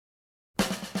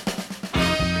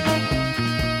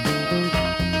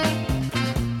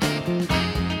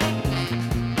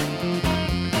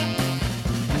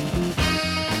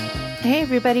Hey,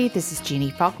 everybody, this is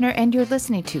Jeannie Faulkner, and you're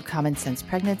listening to Common Sense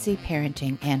Pregnancy,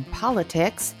 Parenting, and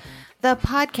Politics, the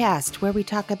podcast where we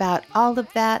talk about all of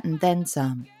that and then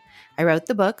some. I wrote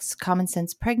the books, Common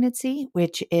Sense Pregnancy,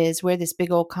 which is where this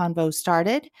big old convo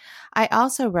started. I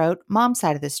also wrote Mom's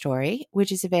Side of the Story,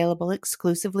 which is available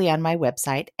exclusively on my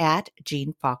website at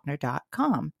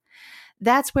jeannefaulkner.com.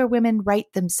 That's where women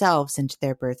write themselves into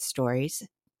their birth stories.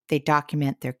 They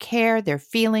document their care, their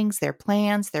feelings, their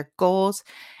plans, their goals,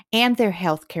 and their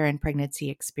healthcare and pregnancy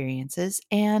experiences,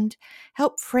 and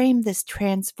help frame this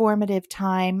transformative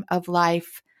time of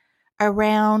life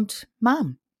around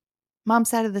mom. Mom's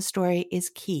side of the story is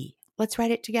key. Let's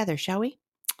write it together, shall we?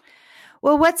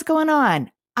 Well, what's going on?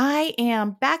 I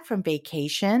am back from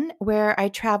vacation where I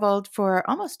traveled for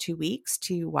almost 2 weeks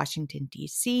to Washington,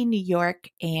 D.C., New York,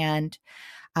 and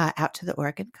out to the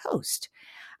Oregon coast.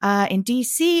 In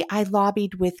D.C., I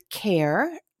lobbied with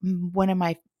CARE, one of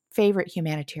my favorite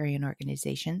humanitarian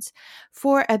organizations,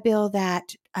 for a bill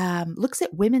that looks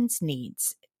at women's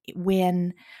needs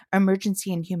when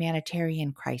emergency and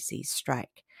humanitarian crises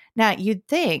strike. Now, you'd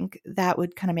think that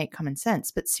would kind of make common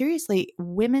sense, but seriously,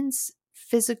 women's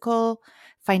physical,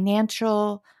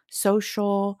 financial,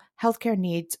 social, healthcare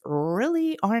needs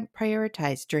really aren't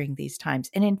prioritized during these times.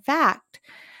 And in fact,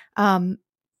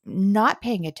 not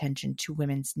paying attention to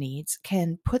women's needs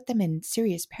can put them in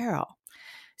serious peril.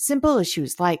 Simple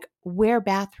issues like where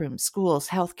bathrooms, schools,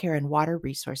 healthcare, and water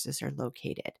resources are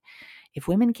located. If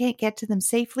women can't get to them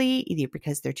safely, either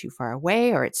because they're too far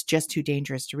away or it's just too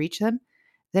dangerous to reach them,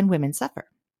 then women suffer.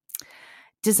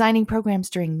 Designing programs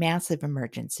during massive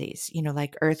emergencies,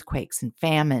 like earthquakes and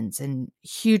famines and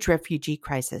huge refugee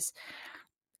crisis.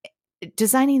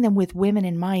 Designing them with women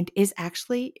in mind is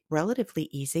actually relatively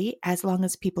easy as long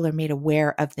as people are made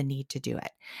aware of the need to do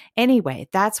it. Anyway,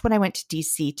 that's what I went to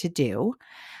DC to do.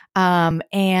 And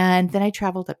then I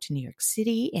traveled up to New York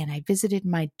City and I visited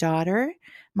my daughter,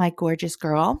 my gorgeous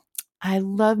girl. I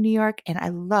love New York and I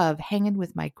love hanging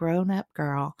with my grown-up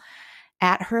girl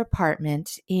at her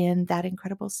apartment in that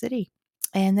incredible city.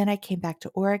 And then I came back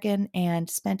to Oregon and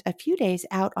spent a few days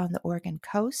out on the Oregon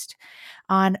coast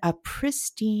on a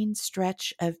pristine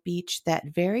stretch of beach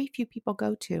that very few people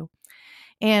go to.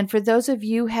 And for those of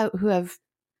you who have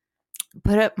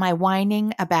put up my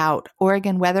whining about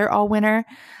Oregon weather all winter,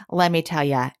 let me tell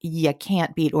you, you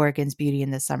can't beat Oregon's beauty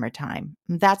in the summertime.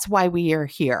 That's why we are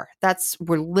here.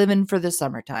 We're living for the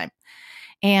summertime.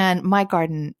 And my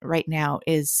garden right now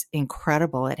is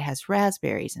incredible. It has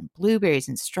raspberries and blueberries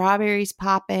and strawberries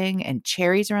popping and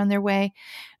cherries are on their way,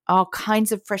 all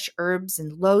kinds of fresh herbs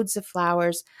and loads of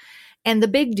flowers. And the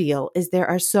big deal is there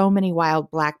are so many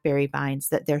wild blackberry vines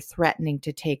that they're threatening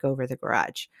to take over the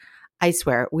garage. I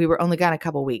swear, we were only gone a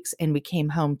couple weeks and we came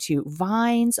home to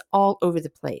vines all over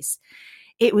the place.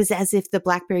 It was as if the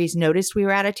blackberries noticed we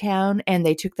were out of town and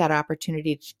they took that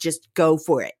opportunity to just go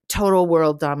for it. Total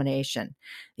world domination.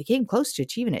 They came close to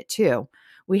achieving it too.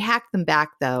 We hacked them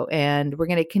back though, and we're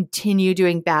going to continue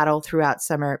doing battle throughout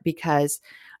summer because,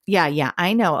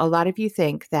 I know a lot of you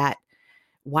think that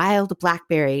Wild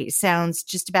Blackberry sounds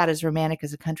just about as romantic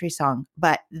as a country song,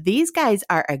 but these guys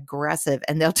are aggressive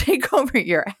and they'll take over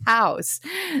your house.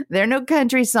 They're no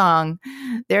country song.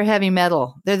 They're heavy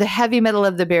metal. They're the heavy metal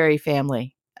of the berry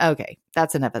family. Okay,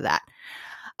 that's enough of that.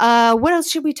 What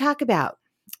else should we talk about?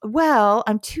 Well,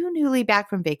 I'm too newly back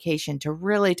from vacation to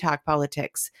really talk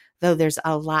politics, though there's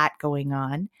a lot going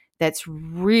on that's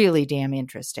really damn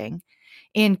interesting.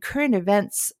 In current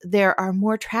events, there are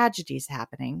more tragedies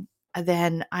happening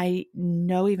than I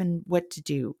know even what to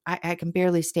do. I can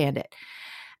barely stand it.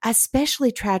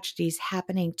 Especially tragedies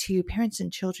happening to parents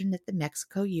and children at the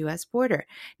Mexico-U.S. border.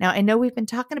 Now, I know we've been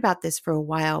talking about this for a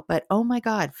while, but oh my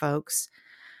God, folks,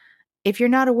 if you're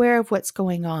not aware of what's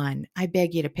going on, I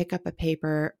beg you to pick up a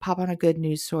paper, pop on a good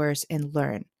news source, and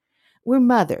learn. We're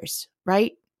mothers,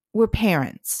 right? We're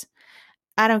parents.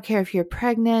 I don't care if you're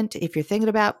pregnant, if you're thinking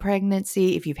about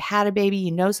pregnancy, if you've had a baby,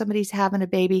 you know somebody's having a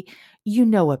baby, you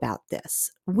know about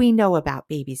this. We know about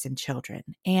babies and children,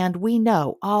 and we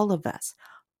know, all of us,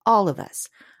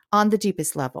 on the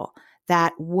deepest level,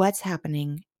 that what's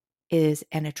happening is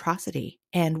an atrocity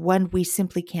and one we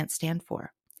simply can't stand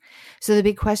for. So the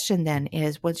big question then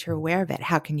is, once you're aware of it,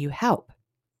 how can you help?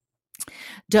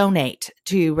 Donate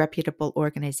to reputable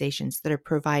organizations that are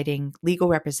providing legal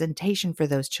representation for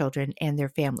those children and their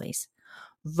families.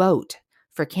 Vote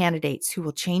for candidates who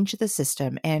will change the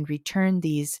system and return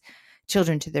these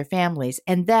children to their families.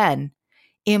 And then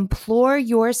implore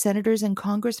your senators and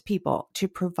congresspeople to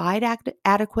provide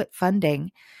adequate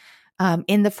funding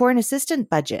in the foreign assistance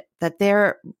budget that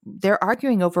they're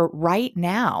arguing over right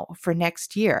now for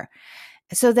next year.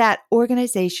 so that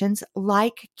organizations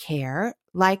like CARE,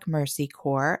 like Mercy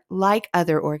Corps, like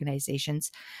other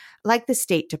organizations, like the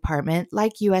State Department,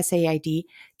 like USAID,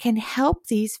 can help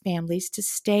these families to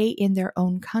stay in their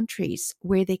own countries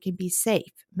where they can be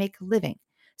safe, make a living,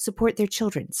 support their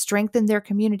children, strengthen their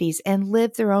communities, and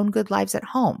live their own good lives at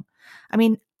home. I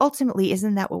mean, ultimately,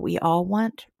 isn't that what we all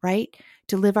want, right?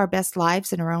 To live our best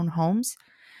lives in our own homes?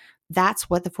 That's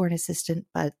what the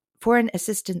foreign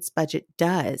assistance budget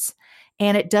does.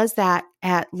 And it does that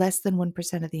at less than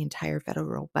 1% of the entire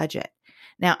federal budget.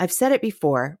 Now, I've said it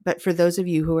before, but for those of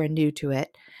you who are new to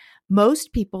it,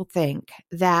 most people think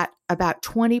that about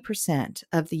 20%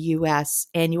 of the U.S.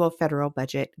 annual federal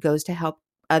budget goes to help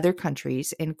other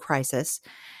countries in crisis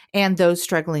and those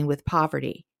struggling with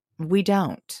poverty. We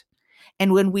don't.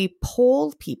 And when we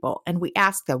poll people and we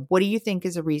ask them, what do you think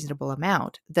is a reasonable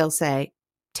amount? They'll say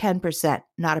 10%,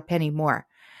 not a penny more.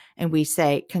 And we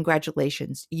say,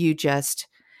 congratulations, you just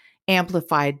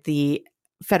amplified the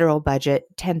federal budget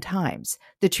 10 times.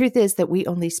 The truth is that we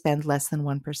only spend less than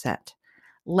 1%,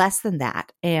 less than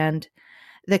that. And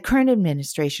the current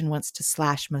administration wants to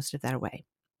slash most of that away.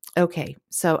 Okay,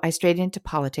 so I strayed into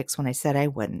politics when I said I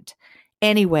wouldn't.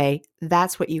 Anyway,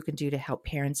 that's what you can do to help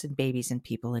parents and babies and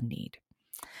people in need.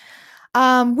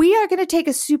 We are going to take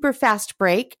a super fast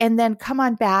break and then come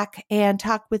on back and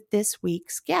talk with this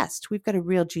week's guest. We've got a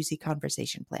real juicy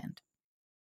conversation planned.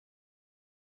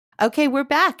 Okay, we're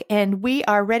back and we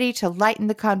are ready to lighten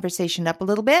the conversation up a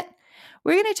little bit.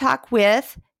 We're going to talk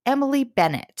with Emily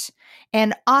Bennett,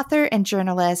 an author and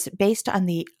journalist based on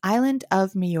the island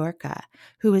of Majorca,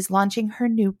 who is launching her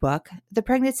new book, The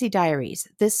Pregnancy Diaries,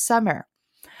 this summer.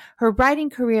 Her writing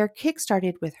career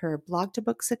kickstarted with her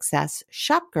blog-to-book success,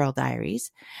 Shop Girl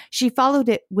Diaries. She followed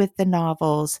it with the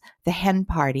novels The Hen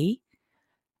Party,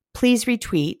 Please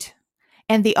Retweet,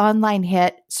 and the online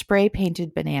hit Spray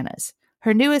Painted Bananas.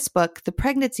 Her newest book, The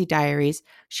Pregnancy Diaries,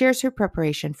 shares her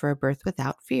preparation for a birth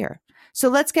without fear. So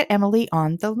let's get Emily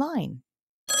on the line.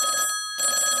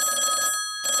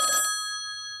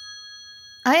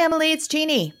 Hi, Emily. It's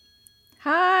Jeannie.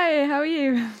 Hi, how are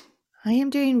you? I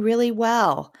am doing really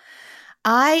well.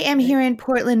 I am here in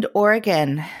Portland,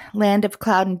 Oregon, land of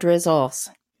cloud and drizzles.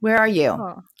 Where are you?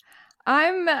 Oh,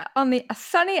 I'm on the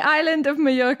sunny island of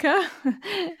Majorca.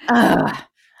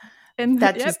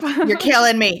 You're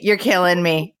killing me. You're killing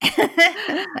me.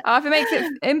 If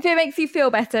it makes you feel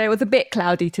better, it was a bit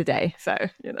cloudy today, so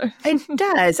you know. It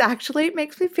does actually. It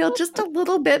makes me feel just a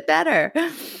little bit better.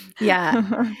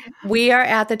 Yeah, we are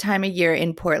at the time of year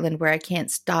in Portland where I can't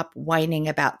stop whining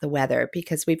about the weather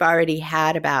because we've already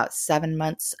had about 7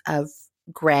 months of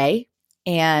gray.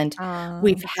 And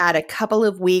we've had a couple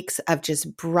of weeks of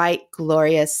just bright,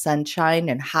 glorious sunshine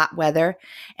and hot weather.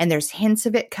 And there's hints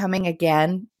of it coming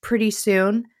again pretty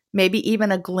soon, maybe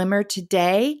even a glimmer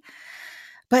today,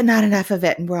 but not enough of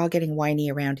it. And we're all getting whiny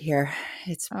around here.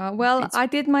 I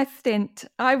did my stint.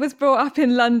 I was brought up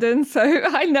in London, so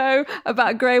I know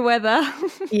about grey weather.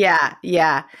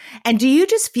 Yeah. And do you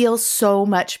just feel so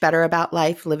much better about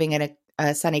life living in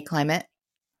a sunny climate?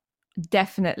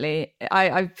 Definitely.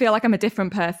 I feel like I'm a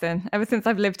different person. Ever since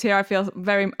I've lived here, I feel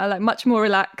much more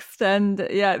relaxed, and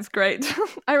yeah, it's great.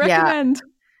 I recommend.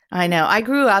 Yeah, I know. I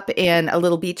grew up in a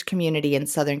little beach community in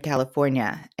Southern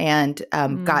California and I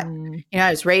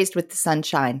was raised with the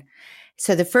sunshine.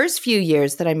 So the first few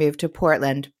years that I moved to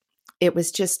Portland, it was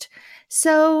just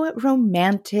so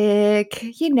romantic,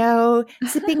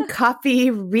 sipping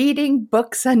coffee, reading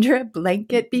books under a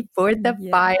blanket before the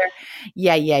fire.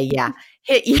 Yeah.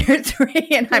 Hit year 3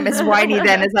 and I'm as whiny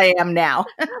then as I am now.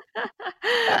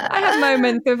 I have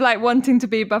moments of wanting to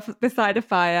be beside a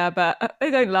fire, but they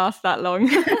don't last that long.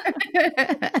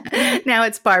 Now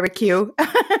it's barbecue.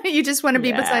 You just want to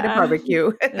be beside a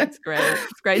barbecue. It's great.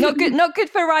 It's great. Not good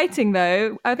for writing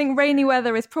though. I think rainy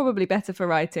weather is probably better for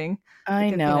writing. I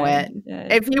know it.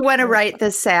 If you want to write the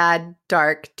sad,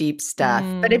 dark, deep stuff,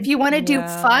 but if you want to do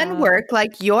fun work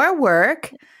like your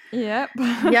work, yep.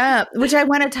 Yeah, which I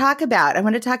want to talk about. I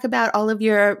want to talk about all of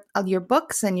your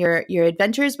books and your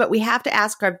adventures, but we have to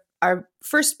ask our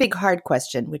first big hard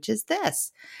question, which is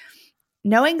this.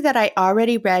 Knowing that I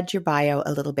already read your bio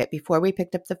a little bit before we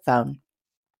picked up the phone,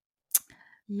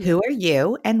 Who are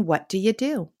you and what do you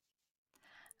do?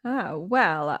 Oh,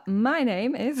 well, my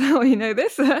name is, you know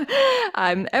this,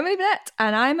 I'm Emily Bennett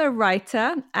and I'm a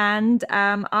writer, and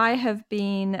I have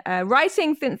been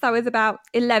writing since I was about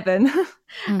 11.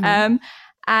 Mm-hmm.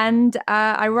 And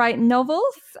I write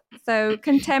novels, so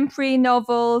contemporary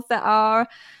novels that are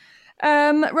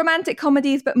romantic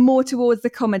comedies, but more towards the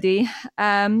comedy.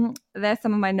 They're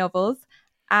some of my novels.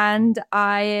 And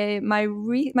my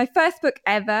first book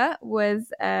ever was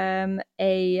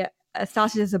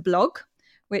started as a blog,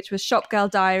 which was Shop Girl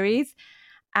Diaries.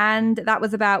 And that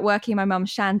was about working in my mum's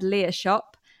chandelier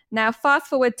shop. Now, fast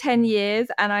forward 10 years,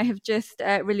 and I have just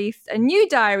released a new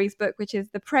diaries book, which is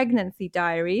The Pregnancy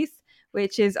Diaries,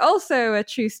 which is also a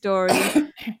true story.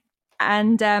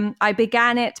 And I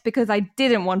began it because I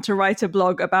didn't want to write a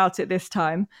blog about it this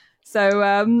time.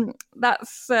 So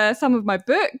that's some of my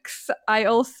books. I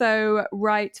also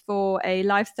write for a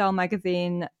lifestyle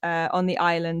magazine on the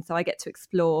island. So I get to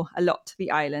explore a lot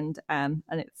the island. And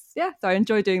so I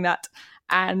enjoy doing that.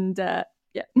 And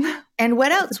And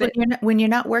what else when you're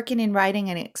not working in writing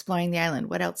and exploring the island?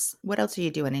 What else are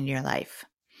you doing in your life?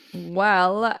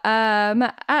 Well,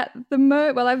 at the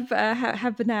moment, I've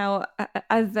have now,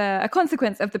 as a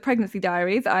consequence of the pregnancy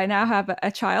diaries, I now have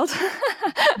a child,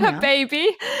 a baby.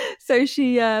 So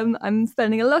I'm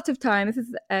spending a lot of time.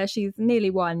 She's nearly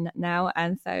 1 now,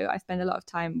 and so I spend a lot of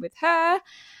time with her.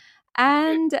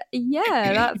 And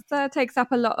that takes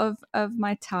up a lot of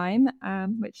my time,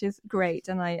 which is great.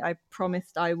 And I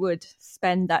promised I would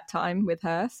spend that time with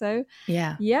her. So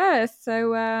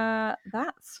so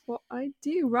that's what I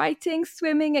do: writing,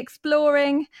 swimming,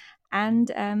 exploring, and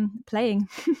playing.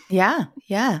 yeah,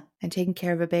 and taking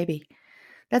care of a baby.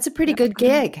 That's a pretty good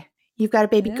gig. You've got a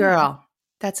baby girl.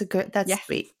 That's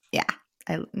sweet. Yeah,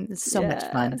 it's so much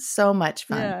fun. So much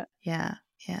fun. Yeah.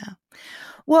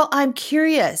 Well, I'm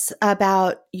curious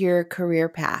about your career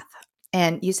path.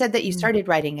 And you said that you started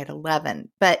writing at 11,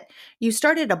 but you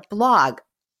started a blog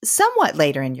somewhat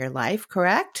later in your life,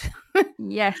 correct?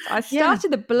 Yes, I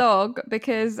started the blog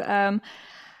because, I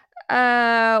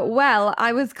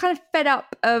was kind of fed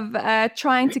up of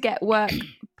trying to get work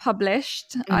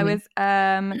published. I was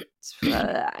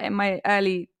in my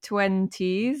early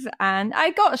 20s, and I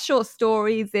got short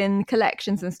stories in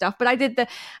collections and stuff, but I did I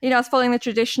was following the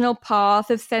traditional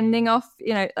path of sending off,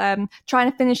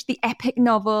 trying to finish the epic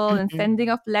novel and sending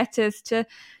off letters to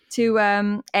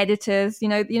editors,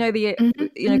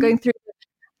 going through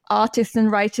artists and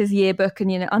writers yearbook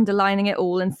and underlining it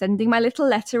all and sending my little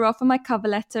letter off and my cover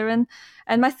letter and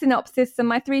my synopsis and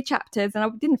my 3 chapters, and I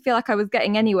didn't feel like I was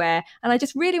getting anywhere, and I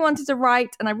just really wanted to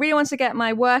write, and I really wanted to get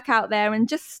my work out there and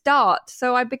just start.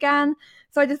 So I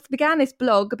just began this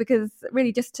blog because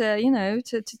really just to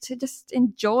just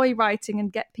enjoy writing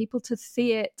and get people to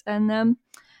see it. And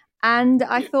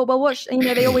I thought, well,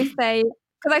 they always say,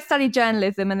 because I studied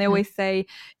journalism, and they always say,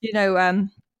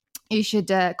 you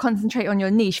should concentrate on your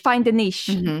niche. Find a niche.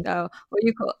 You don't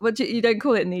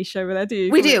call it niche over there, do you?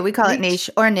 We call it niche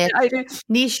or niche. I do.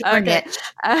 Niche or niche.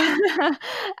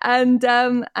 And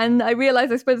I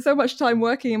realized I spent so much time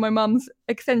working in my mum's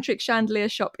eccentric chandelier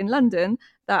shop in London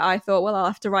that I thought, well, I'll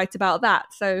have to write about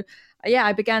that. So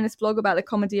I began this blog about the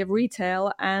comedy of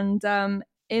retail, and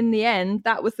in the end,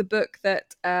 that was the book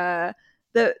that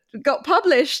got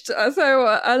published.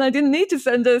 And I didn't need to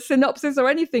send a synopsis or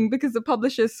anything because the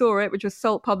publishers saw it, which was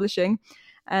Salt Publishing,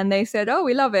 and they said, "Oh,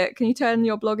 we love it. Can you turn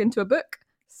your blog into a book?"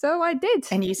 So I did,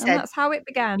 and you said, and that's how it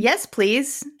began. Yes,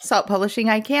 please, Salt Publishing.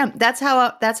 I can. That's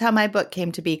how my book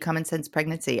came to be, Common Sense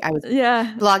Pregnancy. I was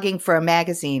blogging for a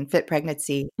magazine, Fit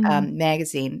Pregnancy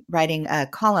magazine, writing a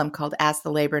column called Ask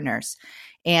the Labor Nurse,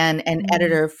 and an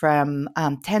editor from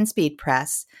 10 Speed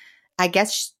Press. I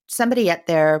guess somebody at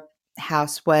their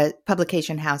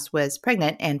publication house was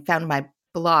pregnant and found my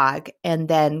blog and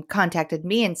then contacted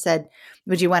me and said,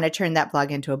 "Would you want to turn that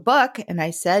blog into a book?" And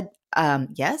I said,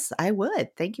 yes, I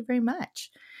would. Thank you very much.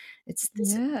 It's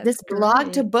this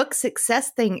blog to book success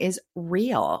thing is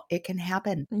real. It can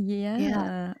happen.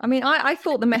 Yeah. I mean, I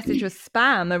thought the message was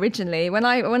spam originally. When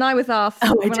I was asked,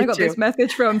 I got this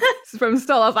message from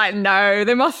Stoll, I was like, no,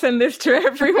 they must send this to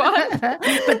everyone.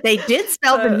 But they did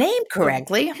spell the name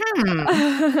correctly.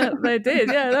 They did.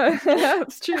 Yeah, no,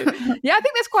 that's true. Yeah, I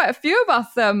think there's quite a few of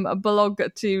us blog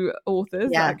to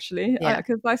authors actually,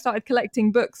 because I started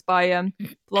collecting books by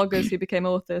bloggers who became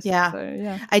authors. Yeah.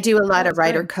 So, I do a lot of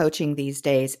writer coaching these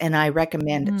days, and I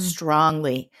recommend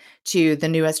strongly to the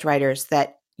newest writers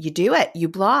that you do it. You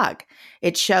blog.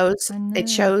 It shows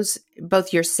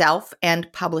both yourself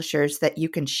and publishers that you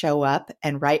can show up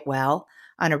and write well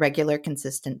on a regular,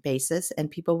 consistent basis, and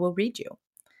people will read you.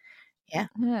 Yeah,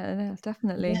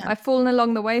 definitely. I've fallen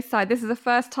along the wayside. This is the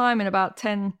first time in about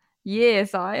 10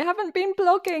 years. I haven't been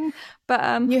blogging, but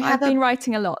I've been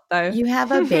writing a lot, though. You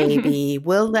have a baby.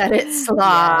 We'll let it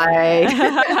slide.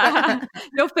 Yeah.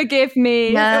 You'll forgive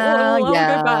me. I'll go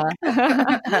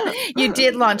back. You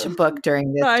did launch a book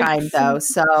during this time, though,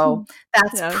 so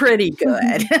that's pretty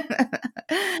good.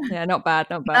 Yeah, not bad.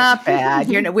 Not bad.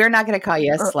 We're not going to call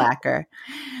you a slacker.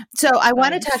 So I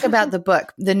want to talk about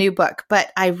the new book,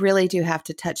 but I really do have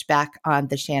to touch back on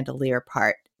the chandelier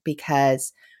part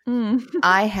because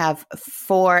I have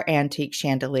 4 antique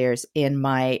chandeliers in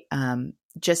my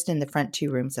just in the front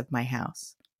 2 rooms of my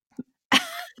house.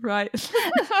 Right.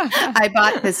 I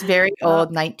bought this very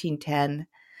old 1910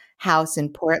 house in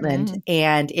Portland,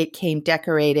 and it came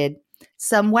decorated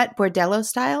somewhat bordello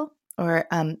style or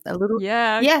a little.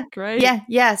 Yeah. Great.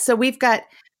 Yeah. So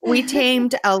we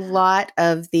tamed a lot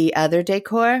of the other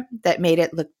decor that made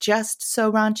it look just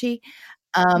so raunchy.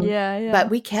 But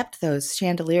we kept those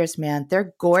chandeliers, man.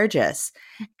 They're gorgeous.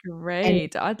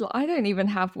 Great. I don't even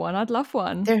have one. I'd love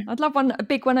one. I'd love one, a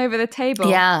big one over the table.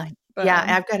 Yeah. But,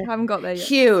 I've got haven't got there yet.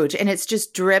 Huge, and it's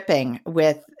just dripping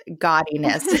with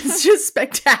gaudiness. It's just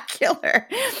spectacular.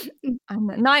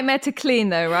 Nightmare to clean,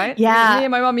 though, right? Yeah. Me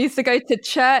and my mom used to go to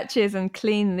churches and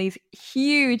clean these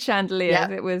huge chandeliers.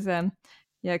 Yep. It was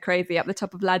crazy, up the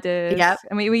top of ladders. Yep.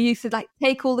 And we used to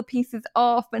take all the pieces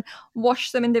off and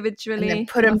wash them individually. And then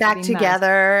put them back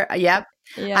together. Mad. Yep.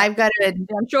 Yeah. I've got to.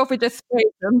 I'm sure if we just sprayed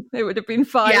them, it would have been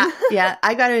fine. Yeah.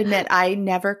 I got to admit, I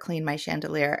never clean my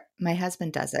chandelier. My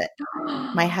husband does it.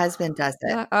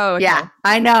 Oh, okay. Yeah.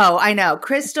 I know.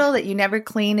 Crystal, that you never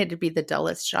clean, it'd be the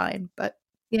dullest shine. But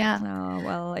yeah. Oh,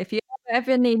 well, if you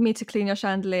ever need me to clean your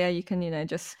chandelier, you can,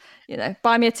 just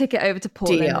buy me a ticket over to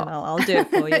Portland. Deal. And I'll do it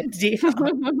for you.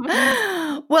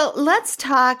 Deal. Well, let's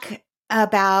talk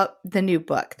about the new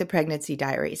book, The Pregnancy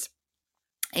Diaries.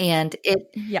 And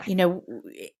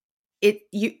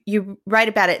you write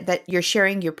about it that you're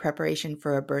sharing your preparation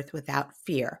for a birth without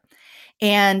fear.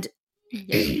 And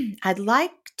I'd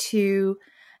like to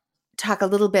talk a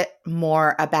little bit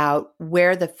more about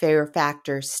where the fear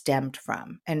factor stemmed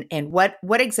from and what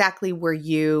exactly were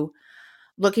you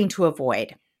looking to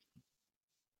avoid?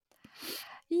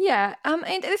 Yeah, and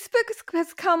this book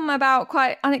has come about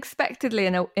quite unexpectedly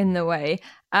in the way.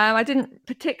 I didn't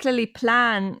particularly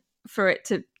plan for it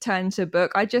to turn to a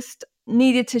book. I just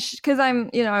needed to, because I'm,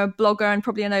 a blogger and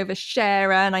probably an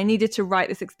oversharer, and I needed to write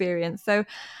this experience. So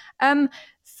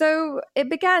it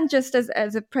began just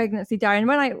as a pregnancy diary.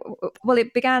 And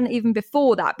it began even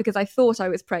before that because I thought I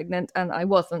was pregnant and I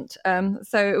wasn't.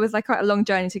 So it was quite a long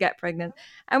journey to get pregnant.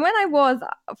 And when I was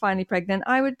finally pregnant,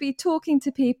 I would be talking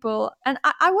to people, and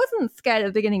I wasn't scared at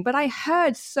the beginning, but I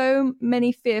heard so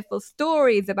many fearful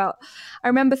stories about, I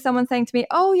remember someone saying to me,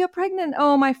 "Oh, you're pregnant."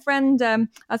 Oh, my friend, I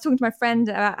was talking to my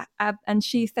friend and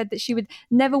she said that she would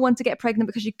never want to get pregnant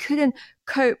because she couldn't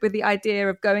cope with the idea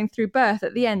of going through birth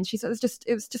at the end. She said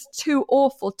it was just too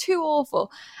awful.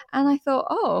 And I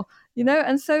thought,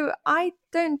 and so I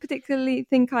don't particularly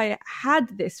think I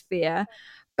had this fear,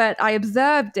 but I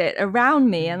observed it around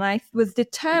me, and I was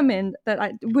determined that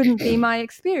it wouldn't be my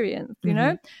experience,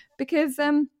 because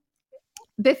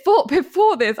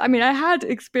before this, I mean, I had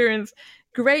experienced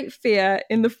great fear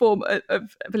in the form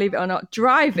of, believe it or not,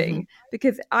 driving,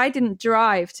 because I didn't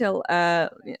drive till I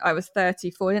was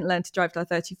 34. I didn't learn to drive till I was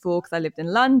 34 because I lived in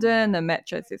London. The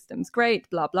metro system's great,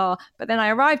 blah, blah. But then I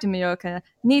arrived in Mallorca,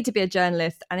 need to be a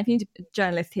journalist. And if you need to be a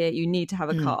journalist here, you need to have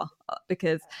a car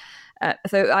because...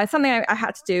 So something I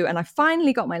had to do, and I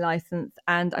finally got my license.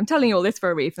 And I'm telling you all this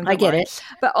for a reason. I get it.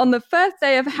 But on the first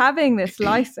day of having this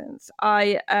license,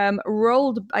 I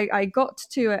got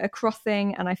to a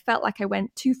crossing, and I felt like I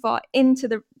went too far into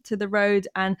the road,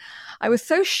 and I was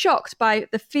so shocked by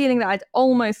the feeling that I'd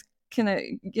almost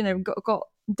got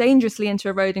dangerously into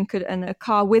a road and a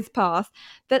car whizzed past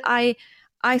that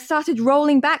I started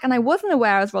rolling back, and I wasn't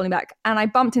aware I was rolling back, and I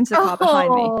bumped into the car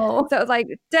behind me. So it was like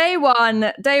day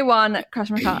one, crashed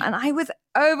my car, and I was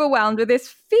overwhelmed with this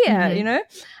fear,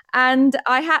 and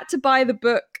I had to buy the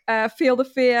book, Feel the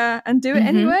Fear and Do It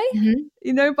Anyway,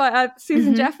 by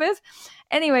Susan Jeffers.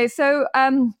 Anyway, so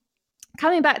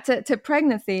coming back to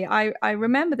pregnancy, I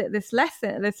remember that this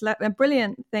lesson, a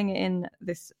brilliant thing in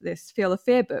this Feel the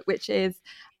Fear book, which is,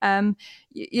 that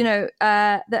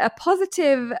a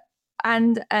positive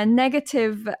and a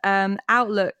negative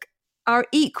outlook are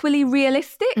equally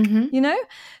realistic,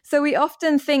 So we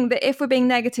often think that if we're being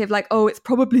negative, like, oh, it's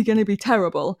probably going to be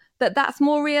terrible, that's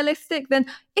more realistic than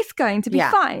it's going to be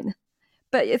fine.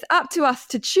 But it's up to us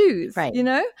to choose, right.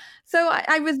 So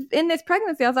I was in this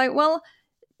pregnancy, I was like, well,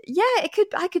 yeah,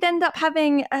 I could end up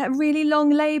having a really long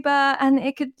labor, and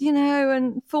it could,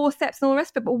 and forceps and all the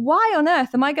rest of it. But why on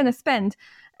earth am I going to spend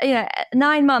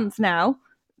 9 months now,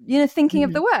 thinking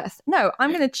of the worst. No,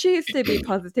 I'm going to choose to be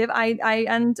positive.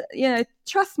 And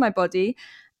trust my body.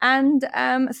 And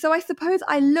so I suppose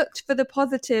I looked for the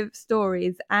positive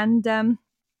stories, and so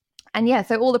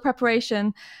all the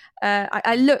preparation,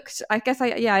 I looked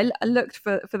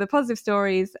for the positive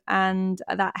stories, and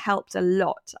that helped a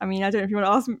lot. I mean, I don't know if you want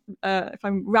to ask if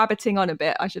I'm rabbiting on a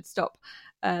bit. I should stop.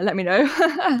 Let me know.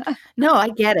 No, I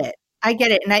get it.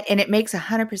 And it makes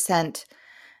 100%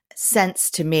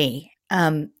 sense to me.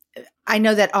 I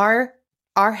know that our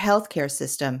healthcare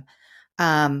system,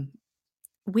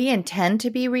 we intend to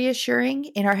be reassuring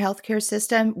in our healthcare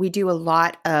system. We do a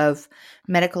lot of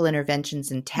medical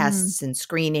interventions and tests and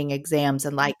screening exams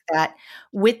and like that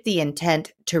with the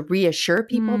intent to reassure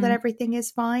people that everything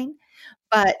is fine.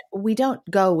 But we don't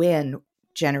go in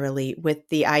generally with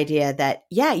the idea that,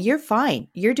 yeah, you're fine.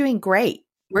 You're doing great.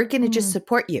 We're going to just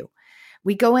support you.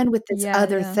 We go in with this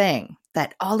other thing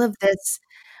that all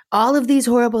of these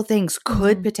horrible things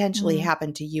could potentially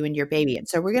happen to you and your baby. And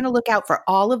so we're going to look out for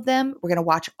all of them. We're going to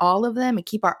watch all of them and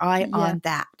keep our eye on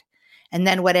that. And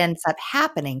then what ends up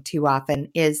happening too often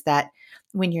is that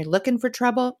when you're looking for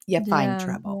trouble, you find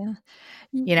trouble.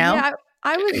 Yeah,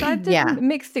 I had a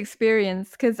mixed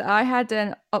experience, because I had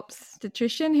an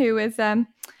obstetrician who was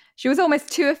she was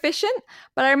almost too efficient.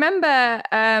 But I remember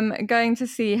going to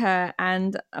see her,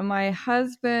 and my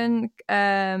husband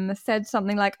said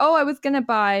something like, "Oh, I was going to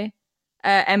buy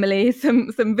Emily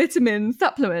some vitamin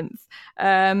supplements.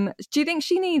 Do you think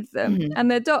she needs them?" And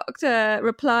the doctor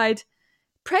replied,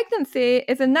 "Pregnancy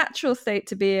is a natural state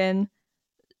to be in.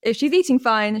 If she's eating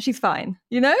fine, she's fine,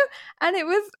 And it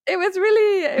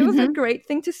was a great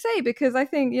thing to say, because I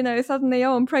think, suddenly,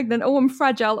 oh, I'm pregnant, oh, I'm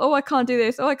fragile, oh, I can't do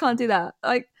this, oh, I can't do that.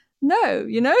 Like, no,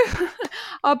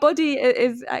 our body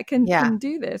can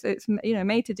do this. It's,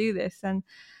 made to do this. And,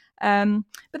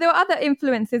 but there were other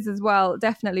influences as well,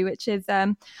 definitely, which is,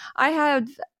 I had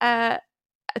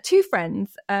 2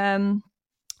 friends,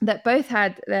 that both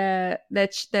had their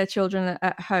children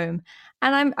at home.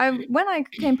 And when I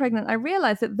became pregnant, I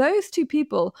realized that those 2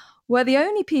 people were the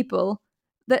only people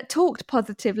that talked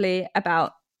positively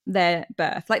about their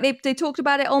birth. Like they talked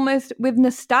about it almost with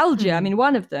nostalgia. I mean,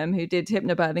 one of them, who did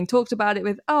hypnobirthing, talked about it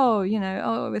with, it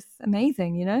was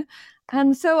amazing,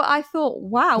 And so I thought,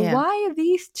 wow, why are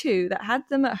these 2 that had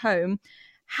them at home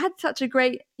had such a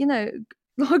great,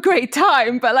 not a great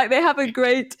time, but like they have a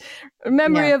great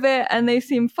memory of it, and they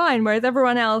seem fine, whereas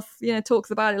everyone else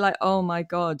talks about it like, oh my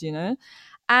God,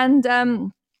 And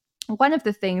one of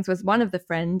the things was, one of the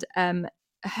friend,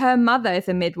 her mother is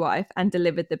a midwife and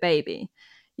delivered the baby,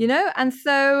 and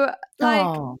so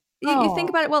like you think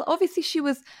about it, well, obviously she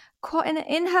was caught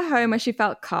in her home where she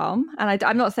felt calm, and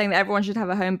I'm not saying that everyone should have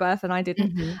a home birth, and I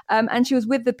didn't, and she was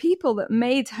with the people that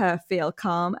made her feel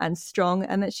calm and strong,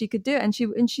 and that she could do it,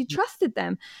 and she trusted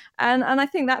them, and I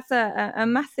think that's a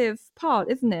massive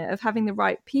part, isn't it, of having the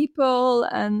right people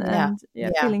and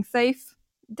feeling safe,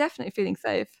 definitely feeling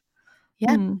safe.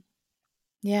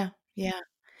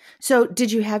 So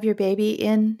did you have your baby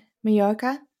in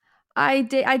Mallorca? I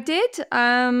did,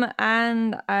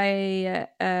 and I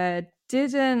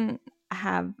didn't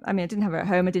have, I didn't have her at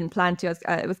home. I didn't plan to.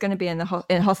 It was going to be in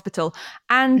hospital,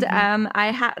 and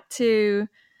I had to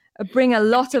bring a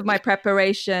lot of my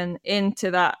preparation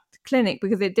into that clinic,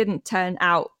 because it didn't turn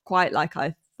out quite like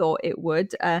I thought it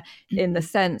would, in the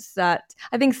sense that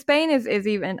I think Spain is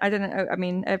even, I don't know, I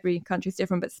mean, every country is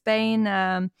different, but Spain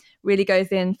really goes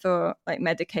in for like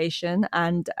medication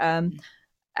and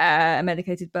a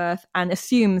medicated birth, and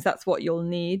assumes that's what you'll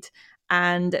need.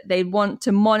 And they want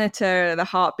to monitor the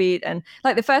heartbeat, and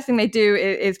like the first thing they do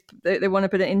is they want to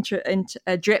put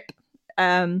a drip,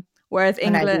 whereas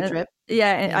England, an IV drip.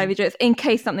 IV drips, in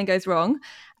case something goes wrong.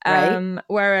 Right.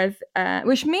 Whereas,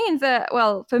 which means that,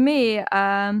 well, for me,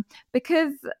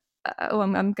 because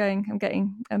I'm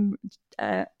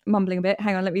mumbling a bit.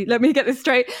 Hang on, let me get this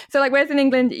straight. So, like, whereas in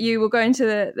England, you will go into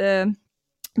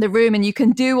the room and you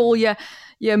can do all your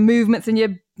movements and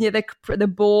the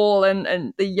ball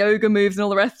and the yoga moves and all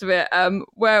the rest of it.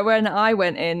 Where when I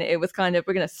went in, it was kind of,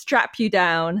 we're going to strap you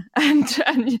down and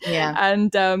you're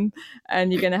going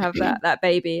to have that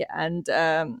baby. And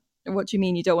what do you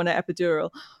mean you don't want an epidural?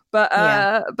 But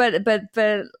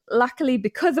luckily,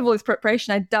 because of all this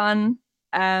preparation I'd done,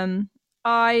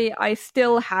 I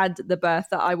still had the birth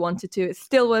that I wanted to. It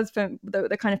still was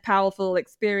the kind of powerful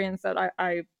experience that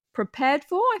I prepared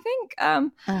for, I think.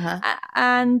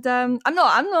 And I'm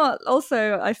not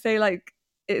also, I say, like,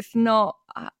 it's not,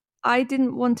 I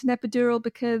didn't want an epidural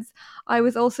because I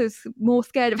was also more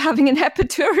scared of having an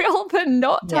epidural than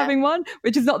not having one,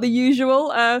 which is not the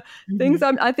usual thing.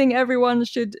 So I think everyone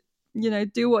should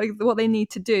do what they need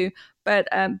to do, but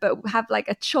have like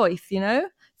a choice,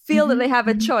 feel that they have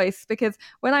a choice. Because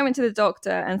when I went to the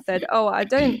doctor and said, oh, I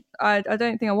don't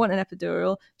think I want an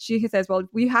epidural, she says, well,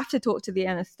 we have to talk to the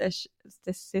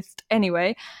anesthetist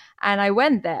anyway. And I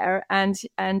went there, and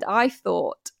I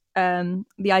thought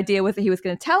the idea was that he was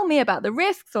going to tell me about the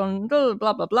risks on blah,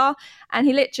 blah, blah, blah. And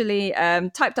he literally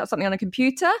typed up something on a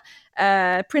computer,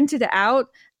 printed it out.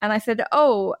 And I said,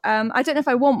 oh, I don't know if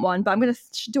I want one, but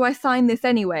do I sign this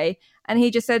anyway? And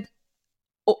he just said,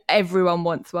 oh, everyone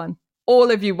wants one.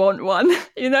 All of you want one,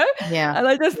 Yeah. And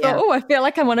I just thought, I feel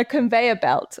like I'm on a conveyor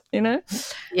belt,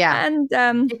 Yeah. And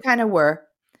you kind of were.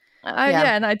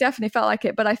 And I definitely felt like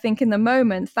it. But I think in the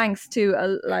moment, thanks to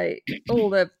all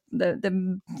the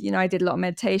I did a lot of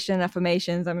meditation,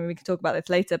 affirmations. I mean, we can talk about this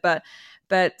later, but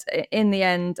in the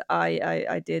end,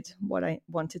 I did what I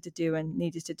wanted to do and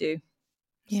needed to do.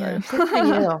 Yeah, good for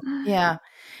you. Yeah.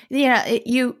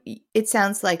 It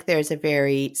sounds like there's a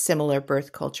very similar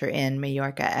birth culture in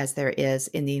Mallorca as there is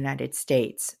in the United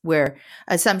States, where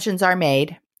assumptions are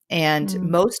made, and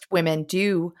most women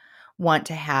do want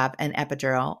to have an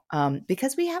epidural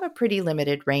because we have a pretty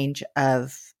limited range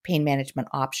of pain management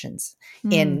options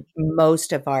in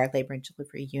most of our labor and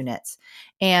delivery units.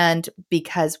 And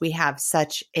because we have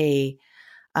such a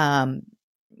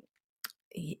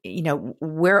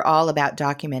we're all about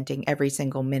documenting every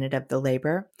single minute of the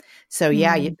labor. So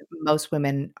most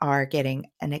women are getting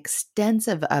an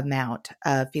extensive amount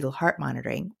of fetal heart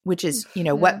monitoring, which is,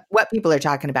 what people are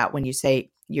talking about when you say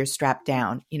you're strapped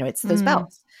down, it's those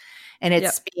belts, and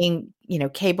it's being,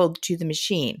 cabled to the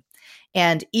machine.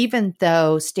 And even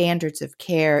though standards of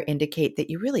care indicate that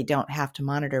you really don't have to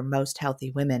monitor most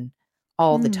healthy women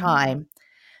all the time,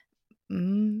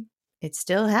 it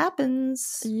still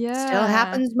happens. Yeah. Still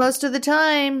happens most of the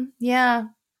time. Yeah.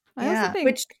 I also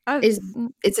think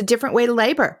it's a different way to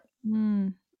labor.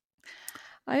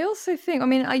 I also think,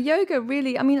 yoga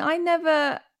really,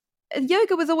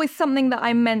 yoga was always something that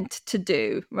I meant to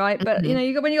do, right? But when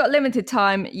you got limited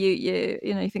time, you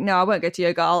think, no, I won't go to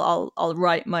yoga. I'll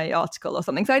write my article or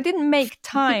something. So I didn't make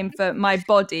time for my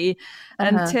body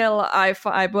until I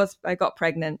got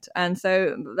pregnant. And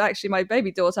so actually, my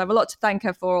baby daughter, I have a lot to thank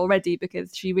her for already,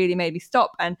 because she really made me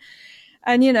stop and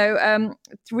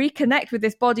reconnect with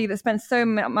this body that spends so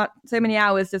many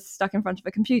hours just stuck in front of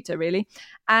a computer, really.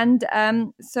 And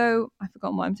so I've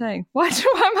forgotten what I'm saying. Why am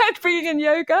I bringing in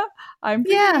yoga? I'm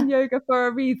bringing in yoga for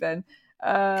a reason.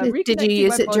 Did you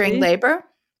use it during labor?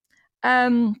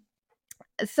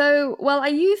 So, well, I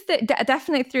used it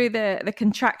definitely through the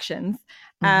contractions,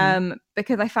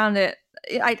 because I found it.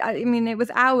 It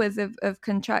was hours of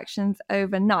contractions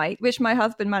overnight, which my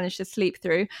husband managed to sleep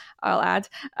through, I'll add.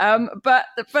 But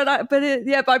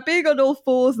by being on all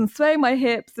fours and swaying my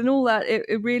hips and all that,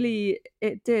 it really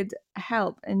did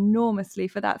help enormously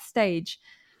for that stage.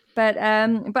 But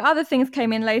other things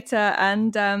came in later,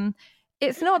 and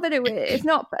it's not that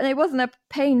it wasn't a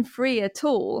pain-free at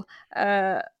all.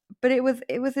 But it was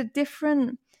a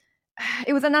different.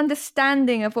 It was an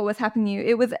understanding of what was happening to you.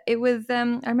 It was. I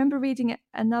remember reading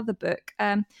another book.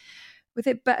 Was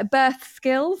it Birth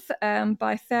Skills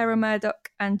by Sarah Murdoch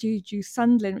and Juju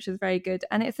Sundlin, which was very good.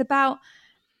 And it's about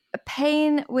a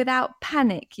pain without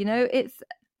panic. It's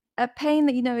a pain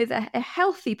that is a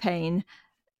healthy pain,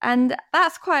 and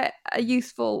that's quite a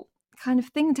useful kind of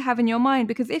thing to have in your mind,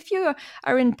 because if you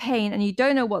are in pain and you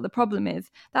don't know what the problem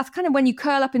is, that's kind of when you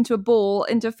curl up into a ball,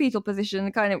 into a fetal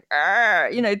position, kind of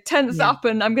tense up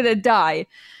and I'm gonna die.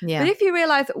 But if you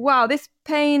realize, wow, this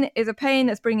pain is a pain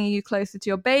that's bringing you closer to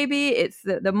your baby, it's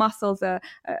the muscles are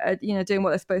doing what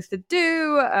they're supposed to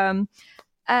do,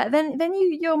 then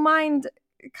your mind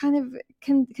kind of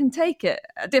can take it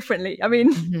differently.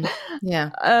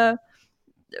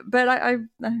 But I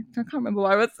can't remember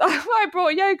why I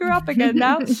brought yoga up again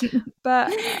now.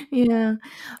 But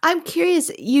I'm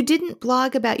curious. You didn't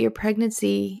blog about your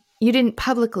pregnancy. You didn't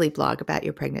publicly blog about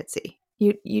your pregnancy.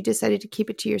 You decided to keep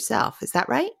it to yourself. Is that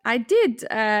right? I did.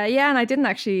 And I didn't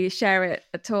actually share it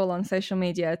at all on social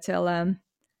media till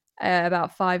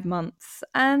about 5 months.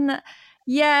 And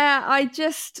I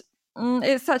just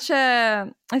it's such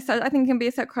a. I think it can be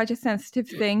quite a sensitive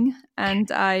thing, and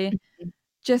I.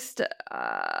 Just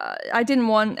I didn't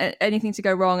want anything to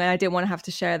go wrong, and I didn't want to have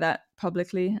to share that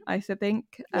publicly, I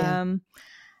think. And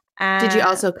did you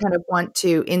also kind of want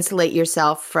to insulate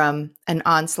yourself from an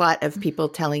onslaught of people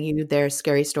telling you their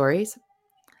scary stories?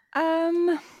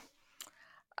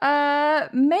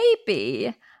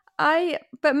 Maybe.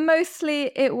 But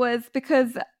mostly it was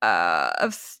because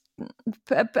of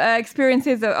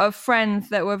experiences of friends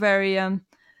that were very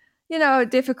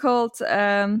difficult,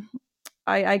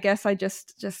 I guess I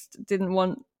just didn't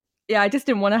want. Yeah, I just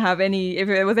didn't want to have any. If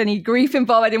there was any grief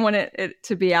involved, I didn't want it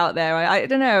to be out there. I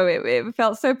don't know. It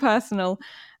felt so personal.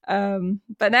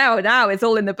 But now it's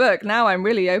all in the book. Now I'm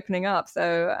really opening up.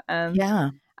 So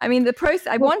yeah. I mean, the process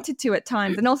I wanted to at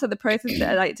times, and also the process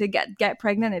to get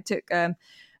pregnant. It took a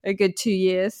good 2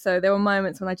 years. So there were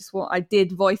moments when I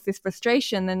did voice this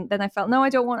frustration, and then I felt, no, I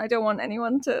don't want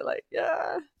anyone to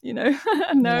no.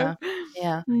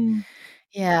 Yeah.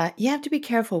 Yeah. You have to be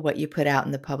careful what you put out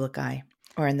in the public eye,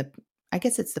 or I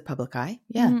guess it's the public eye.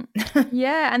 Yeah.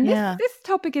 Yeah. And this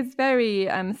topic is very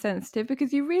sensitive,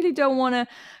 because you really don't want to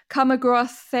come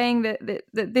across saying that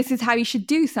this is how you should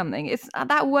do something. It's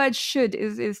that word "should"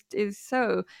 is it's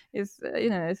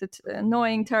an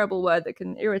annoying, terrible word that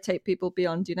can irritate people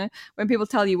beyond, when people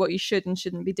tell you what you should and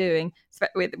shouldn't be doing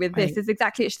with this is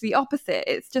exactly, it's the opposite.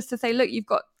 It's just to say, look, you've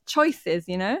got choices,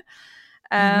 and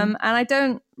I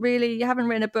haven't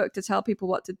written a book to tell people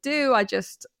what to do.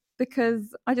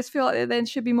 Because I just feel like there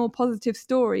should be more positive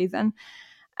stories, and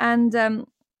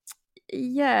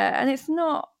it's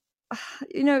not,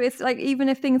 it's like, even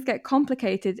if things get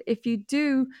complicated, if you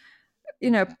do,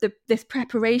 this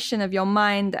preparation of your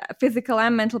mind, physical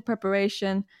and mental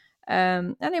preparation,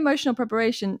 and emotional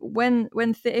preparation,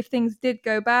 if things did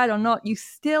go bad or not, you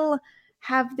still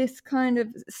have this kind of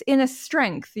inner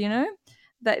strength,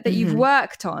 that you've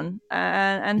worked on,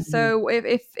 and so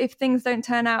if things don't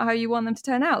turn out how you want them to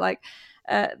turn out,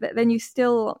 then you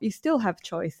still have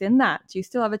choice in that. You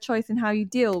still have a choice in how you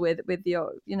deal with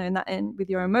your with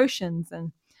your emotions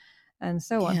and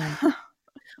so on.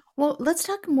 Well, let's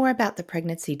talk more about the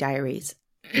pregnancy diaries.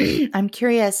 I'm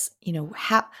curious,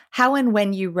 how and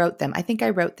when you wrote them. I think I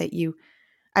read that you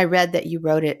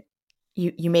wrote it.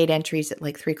 You made entries at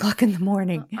like 3 o'clock in the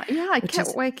morning. I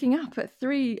kept waking up at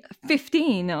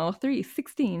 3:15 or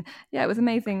 3:16. Yeah, it was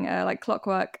amazing, like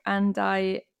clockwork. And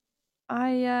I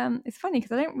it's funny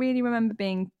because I don't really remember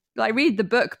I read the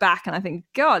book back and I think,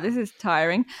 God, this is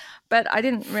tiring. But I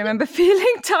didn't remember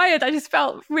feeling tired. I just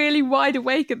felt really wide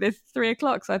awake at this 3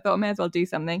 o'clock. So I thought I may as well do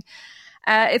something.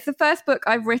 It's the first book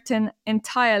I've written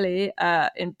entirely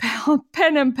in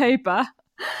pen and paper.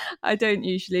 I don't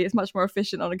usually. It's much more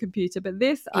efficient on a computer. But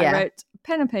this, I wrote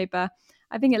pen and paper.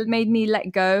 I think it made me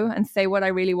let go and say what I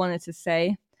really wanted to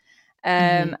say.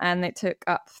 And it took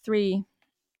up three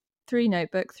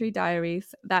notebooks, 3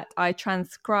 diaries that I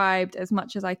transcribed as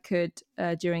much as I could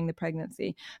during the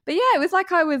pregnancy. But yeah, it was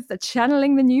like I was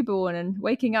channeling the newborn and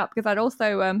waking up, because I'd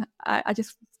also, I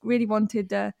just really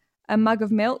wanted a mug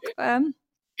of milk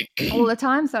all the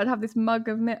time. So I'd have this mug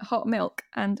of hot milk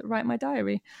and write my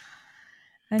diary.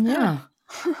 And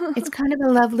it's kind of a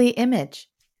lovely image.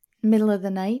 Middle of the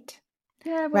night,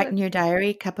 writing your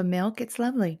diary, cup of milk. It's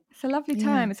lovely. It's a lovely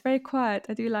time. It's very quiet.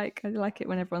 I like it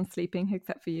when everyone's sleeping,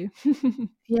 except for you.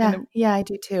 Yeah, I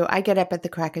do too. I get up at the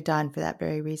crack of dawn for that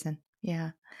very reason.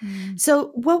 Yeah.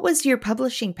 So what was your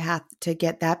publishing path to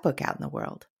get that book out in the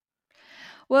world?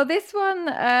 Well, this one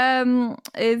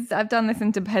I've done this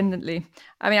independently.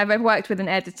 I mean, I've worked with an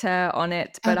editor on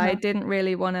it, but I didn't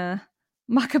really want to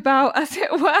muck about, as it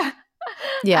were.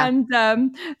 Yeah. And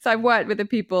so I've worked with the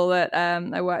people that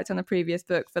I worked on a previous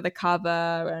book for the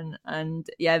cover, and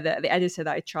the editor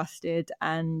that I trusted,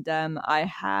 and I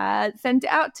had sent it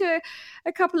out to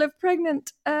a couple of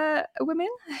pregnant women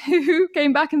who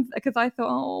came back, and because I thought,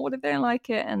 oh, what if they don't like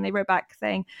it? And they wrote back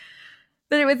saying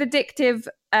that it was addictive,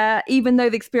 even though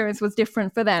the experience was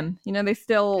different for them. They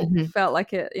still felt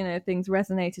like it. Things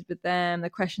resonated with them. The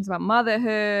questions about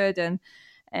motherhood and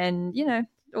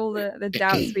all the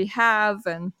doubts we have,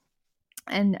 and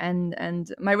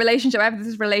my relationship. I have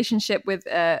this relationship with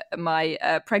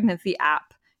my pregnancy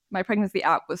app. My pregnancy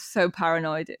app was so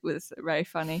paranoid. It was very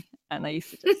funny, and I used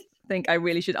to just think I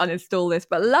really should uninstall this.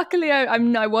 But luckily,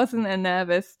 I wasn't a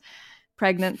nervous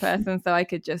pregnant person, so I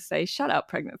could just say, "Shut up,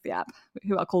 pregnancy app,"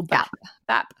 who are called BAP.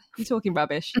 BAP, you're talking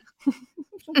rubbish.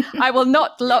 I will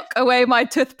not lock away my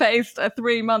toothpaste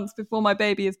 3 months before my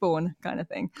baby is born, kind of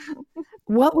thing.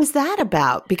 What was that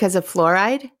about? Because of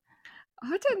fluoride?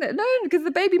 I don't know. No, because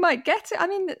the baby might get it. I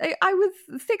mean, I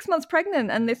was 6 months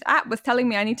pregnant, and this app was telling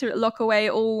me I need to lock away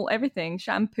everything,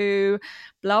 shampoo,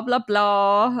 blah, blah,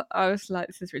 blah. I was like,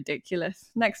 this is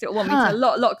ridiculous. Next, it will want me to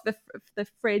lock the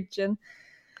fridge, and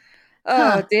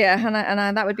oh dear.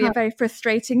 And that would be a very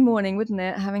frustrating morning, wouldn't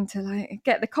it? Having to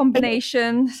get the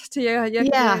combination to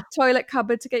your toilet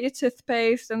cupboard to get your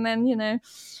toothpaste, and then,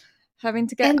 having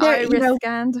to get iris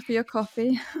scanned for your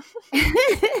coffee.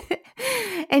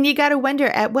 And you got to wonder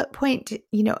at what point,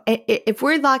 if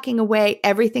we're locking away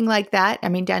everything like that, I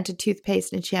mean, down to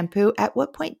toothpaste and shampoo, at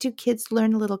what point do kids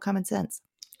learn a little common sense?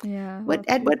 Yeah.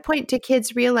 At what point do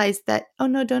kids realize that, oh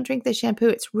no, don't drink the shampoo,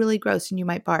 it's really gross and you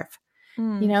might barf?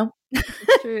 You know?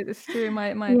 It's true.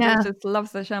 My daughter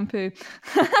loves the shampoo.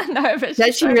 No, but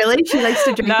does she really? She likes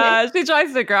to drink it? She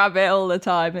tries to grab it all the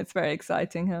time. It's very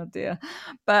exciting. Oh dear.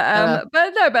 But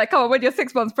come on, when you're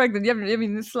 6 months pregnant,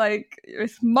 it's like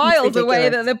it's miles away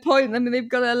at the point. I mean, they've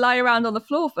got to lie around on the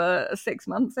floor for 6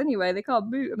 months anyway. They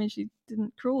can't move. I mean, she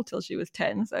didn't crawl till she was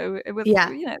 10, so it was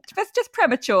it's just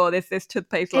premature, this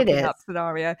toothpaste locking up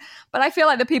scenario. But I feel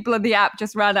like the people in the app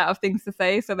just ran out of things to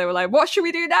say, so they were like, what should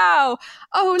we do now?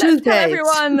 Oh, let's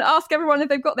ask everyone if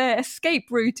they've got their escape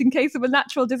route in case of a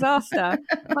natural disaster.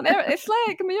 It's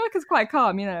like America's quite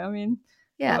calm, I mean,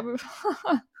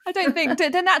 I don't think do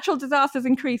natural disasters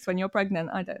increase when you're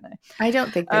pregnant. I don't know. I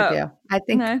don't think they do. I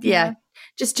think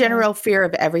just general fear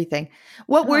of everything.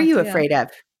 What were you afraid of?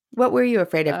 What were you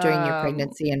afraid of during your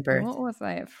pregnancy and birth? What was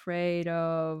I afraid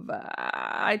of?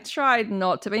 I tried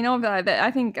not to be.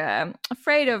 I think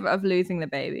afraid of losing the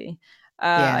baby.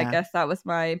 I guess that was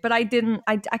but I didn't,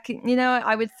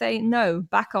 I would say no,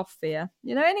 back off fear,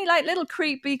 any like little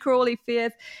creepy crawly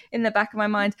fears in the back of my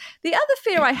mind. The other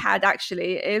fear I had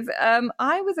actually is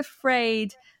I was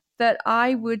afraid that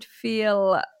I would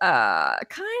feel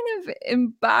kind of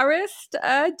embarrassed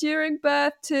during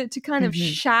birth to kind of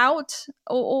shout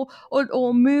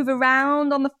or move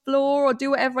around on the floor or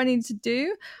do whatever I needed to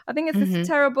do. I think it's this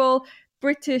terrible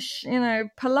British,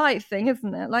 polite thing,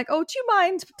 isn't it? Like, oh, do you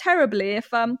mind terribly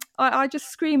if I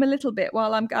just scream a little bit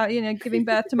while I'm, giving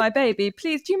birth to my baby?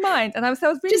 Please, do you mind? And I was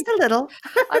really just a little.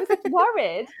 I was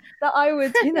worried that I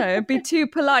would, be too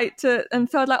polite and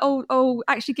so I'd like, oh,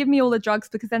 actually give me all the drugs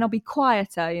because then I'll be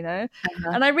quieter,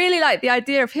 And I really like the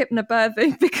idea of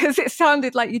hypnobirthing because it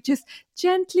sounded like you just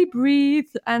gently breathe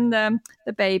and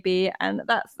the baby, and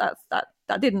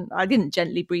I didn't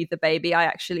gently breathe the baby. I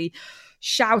actually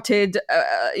shouted,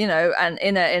 and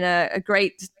in a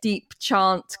great deep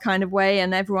chant kind of way,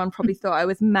 and everyone probably thought I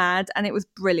was mad, and it was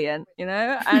brilliant,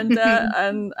 and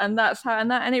that's how,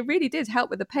 and it really did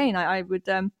help with the pain. I would,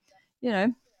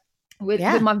 with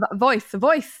my voice, the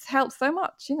voice helps so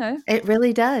much, It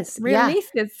really does.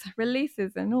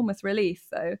 Releases enormous release.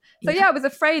 So I was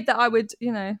afraid that I would,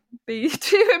 be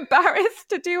too embarrassed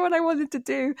to do what I wanted to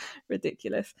do.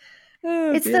 Ridiculous.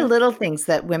 Oh, it's the little things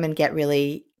that women get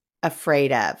really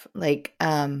afraid of. Like,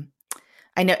 I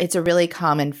know it's a really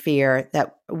common fear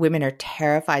that women are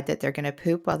terrified that they're going to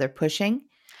poop while they're pushing.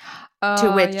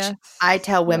 To which I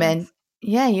tell women,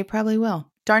 you probably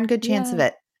will. Darn good chance of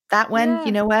it. That one,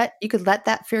 you know what? You could let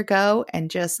that fear go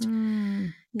and just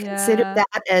consider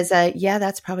that as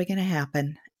that's probably going to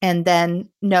happen. And then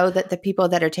know that the people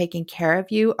that are taking care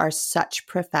of you are such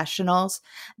professionals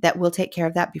that will take care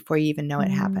of that before you even know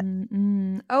it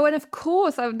happened. Oh, and of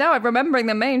course, now I'm remembering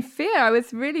the main fear. I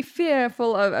was really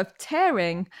fearful of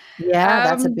tearing. Yeah,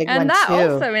 that's a big one too. And that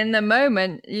also in the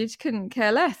moment, you just couldn't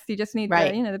care less. You just need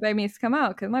the baby needs to come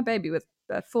out because my baby was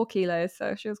 4 kilos,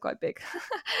 so she was quite big.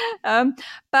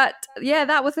 But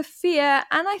that was a fear.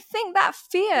 And I think that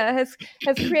fear has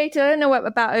created, I don't know what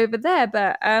about over there,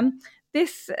 but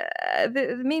this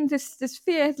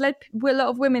fear has led a lot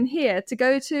of women here to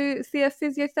go to see a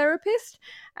physiotherapist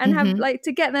and have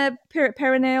to get their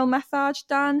perineal massage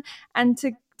done and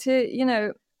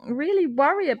to really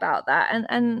worry about that.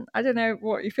 And I don't know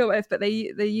what you feel about this, but they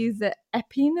use the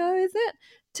Epino, is it,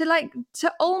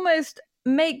 to almost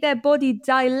make their body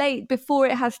dilate before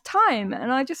it has time.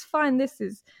 And I just find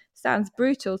sounds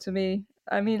brutal to me.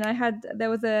 I mean, there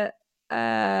was a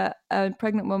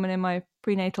pregnant woman in my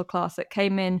prenatal class that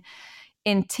came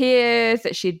in tears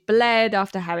that she'd bled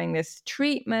after having this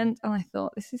treatment, and I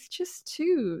thought, this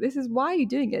is why you're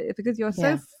doing it, because you're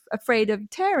so afraid of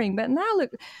tearing. But now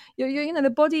look, you're the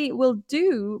body will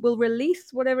release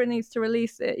whatever it needs to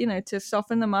release, to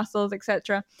soften the muscles,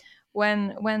 etc.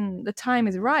 when the time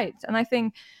is right. And I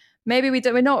think maybe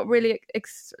we're not really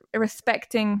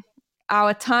respecting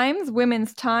our times,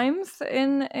 women's times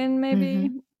in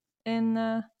maybe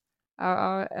in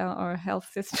our health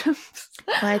systems.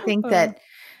 Well, I think that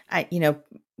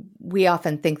we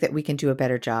often think that we can do a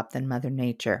better job than Mother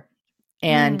Nature,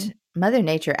 and Mother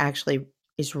Nature actually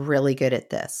is really good at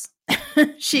this.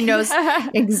 She knows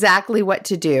exactly what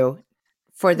to do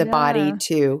for the body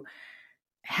to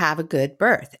have a good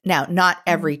birth. Now, not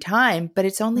every time, but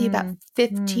it's only about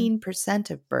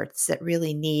 15% of births that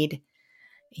really need,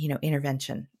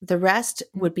 intervention. The rest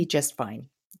would be just fine.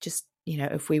 Just,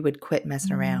 if we would quit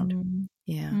messing around.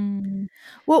 Yeah.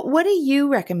 Well, what do you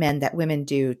recommend that women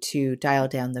do to dial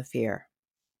down the fear?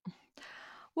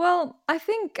 Well, I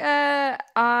think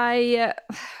I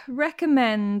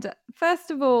recommend,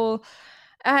 first of all,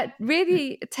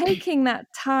 really taking that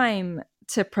time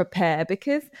to prepare,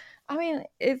 because I mean,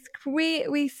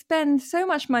 we spend so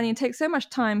much money and take so much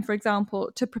time, for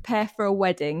example, to prepare for a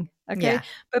wedding. Okay, Yeah.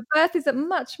 but birth is a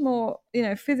much more,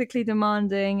 physically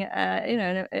demanding,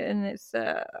 and it's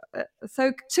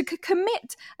so to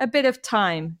commit a bit of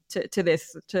time to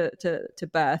this to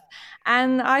birth.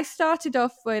 And I started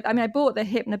off with, I bought the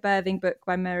Hypnobirthing book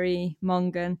by Mary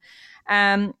Mongan,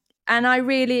 and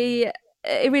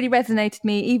it really resonated with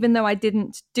me, even though I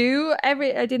didn't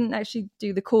actually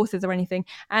do the courses or anything.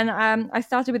 And I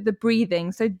started with the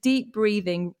breathing, so deep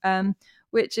breathing,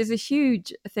 which is a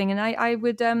huge thing. And I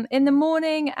would, in the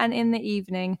morning and in the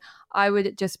evening, I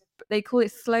would they call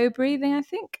it slow breathing, I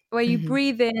think, where you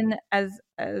breathe in as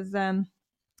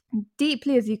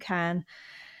deeply as you can,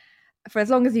 for as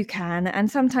long as you can.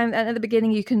 And sometimes at the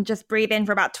beginning you can just breathe in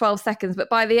for about 12 seconds, but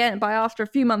after a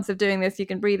few months of doing this, you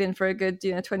can breathe in for a good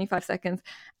 25 seconds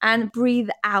and breathe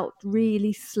out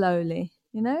really slowly,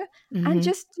 and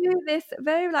just do this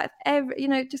very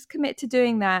just commit to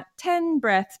doing that 10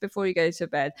 breaths before you go to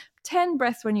bed, 10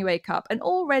 breaths when you wake up, and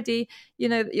already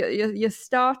you're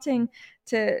starting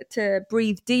to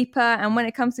breathe deeper. And when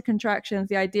it comes to contractions,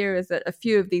 the idea is that a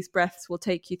few of these breaths will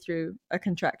take you through a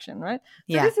contraction, right?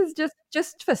 So this is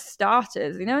just for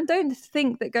starters, and don't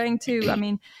think that going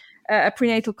to a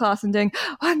prenatal class and doing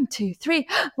 1, 2, 3,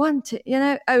 1, 2,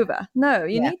 over. No,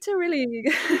 you need to really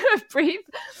breathe.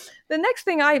 The next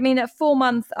thing, at 4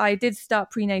 months, I did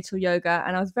start prenatal yoga,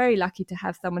 and I was very lucky to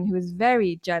have someone who was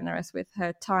very generous with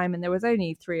her time. And there was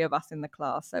only 3 of us in the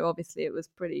class, so obviously it was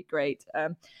pretty great.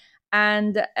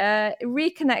 And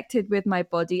reconnected with my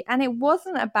body. And it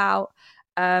wasn't about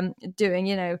doing,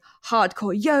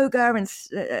 hardcore yoga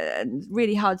and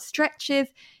really hard stretches.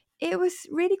 It was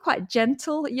really quite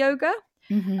gentle yoga.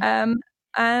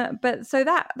 But so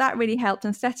that really helped,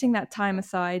 and setting that time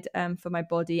aside for my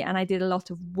body. And I did a lot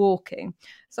of walking.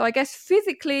 So I guess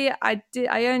physically I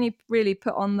only really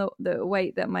put on the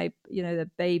weight that my, the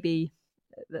baby,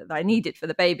 that I needed for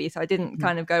the baby. So I didn't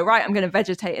kind of go, right, I'm going to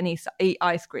vegetate and eat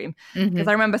ice cream. Because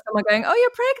I remember someone going, oh,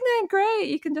 you're pregnant, great,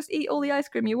 you can just eat all the ice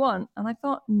cream you want. And I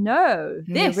thought, no,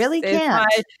 this really can't.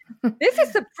 This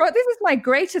is my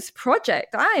greatest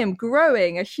project. I am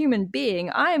growing a human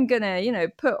being. I am going to,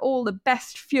 put all the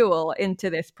best fuel into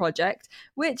this project,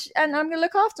 and I'm going to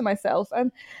look after myself.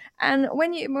 And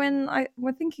when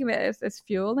we're thinking of it as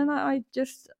fuel, then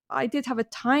I did have a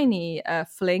tiny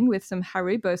fling with some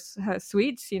Haribo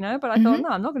sweets, but I thought, no,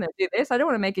 I'm not going to do this. I don't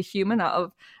want to make a human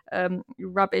out of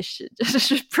rubbish,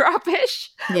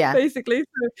 basically.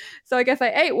 So I guess I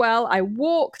ate well, I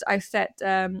walked, I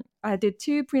did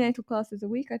 2 prenatal classes a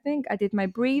week, I think. I did my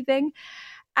breathing.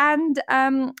 And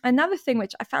another thing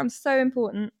which I found so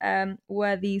important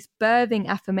were these birthing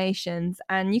affirmations.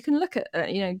 And you can look at,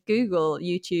 Google,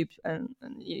 YouTube, and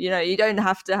you don't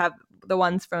have to have the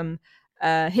ones from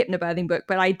Hypnobirthing book,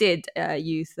 but I did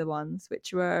use the ones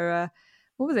which were,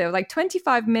 what was it? Like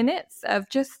 25 minutes of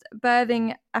just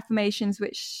birthing affirmations,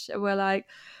 which were like,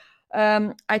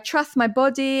 I trust my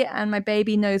body and my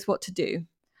baby knows what to do.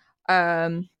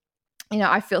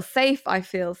 I feel safe, I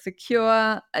feel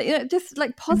secure, just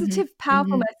like positive,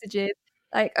 powerful messages,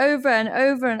 like over and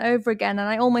over and over again. And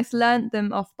I almost learned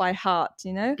them off by heart,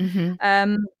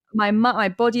 my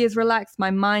body is relaxed,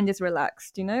 my mind is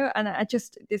relaxed, and I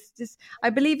just, I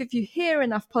believe if you hear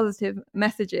enough positive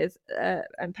messages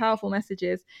and powerful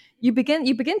messages, you begin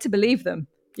to believe them.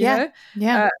 You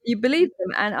believe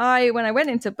them. And when I went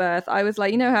into birth, I was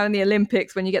like, how in the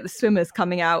Olympics when you get the swimmers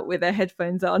coming out with their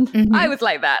headphones on, I was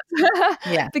like that.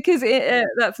 Because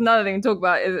that's another thing to talk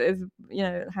about is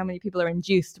how many people are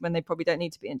induced when they probably don't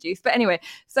need to be induced. But anyway,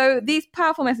 so these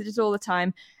powerful messages all the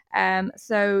time.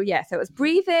 So it was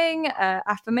breathing,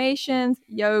 affirmations,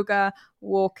 yoga,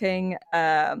 walking,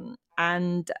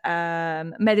 and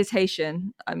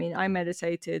meditation. I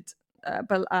meditated.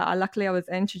 But luckily I was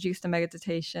introduced to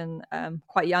meditation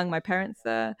quite young. My parents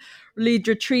lead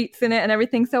retreats in it and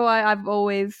everything. So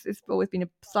it's always been a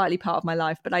slightly part of my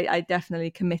life, but I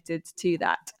definitely committed to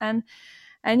that. And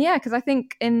because I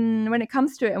think when it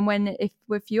comes to it, and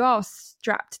if you are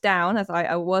strapped down, as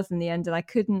I was in the end, and I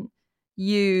couldn't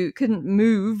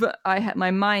move,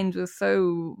 my mind was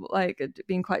so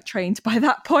being quite trained by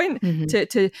that point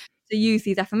to use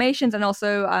these affirmations. And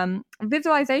also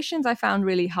visualizations I found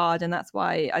really hard, and that's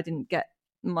why I didn't get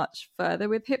much further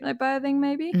with hypnobirthing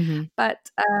maybe.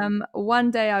 But one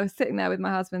day I was sitting there with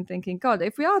my husband thinking, God,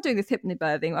 if we are doing this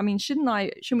hypnobirthing,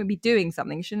 shouldn't we be doing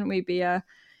something? Shouldn't we be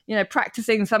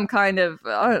practicing some kind of,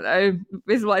 I don't know,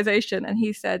 visualization? And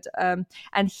he said,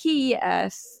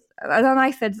 and then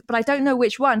I said, but I don't know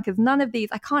which one, because none of these,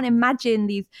 I can't imagine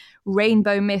these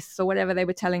rainbow mists or whatever they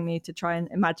were telling me to try and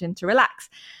imagine to relax.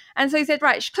 And so he said,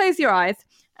 right, close your eyes.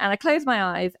 And I closed my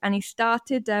eyes, and he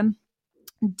started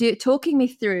talking me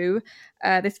through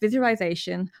this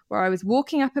visualization where I was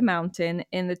walking up a mountain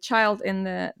in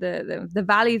the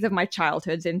valleys of my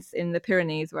childhood in the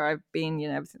Pyrenees, where I've been,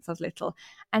 ever since I was little.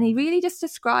 And he really just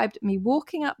described me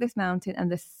walking up this mountain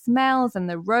and the smells and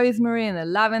the rosemary and the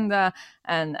lavender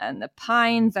and the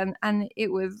pines, and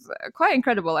it was quite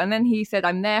incredible. And then he said,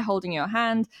 I'm there holding your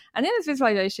hand, and in this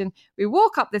visualization we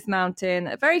walk up this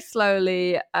mountain very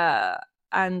slowly,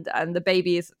 and the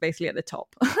baby is basically at the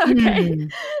top. Okay.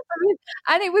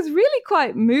 And it was really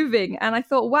quite moving. And I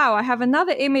thought, wow, I have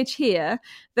another image here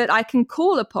that I can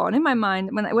call upon in my mind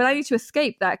when I need to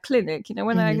escape that clinic,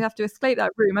 when I have to escape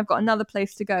that room, I've got another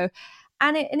place to go.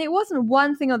 And it wasn't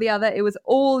one thing or the other. It was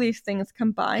all these things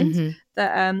combined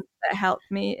that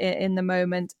helped me in the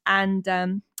moment.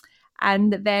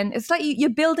 And then it's like you're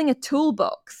building a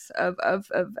toolbox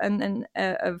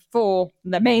for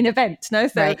the main event. No,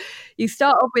 so right. You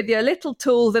start off with your little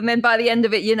tools, and then by the end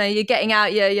of it, you're getting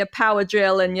out your power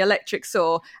drill and your electric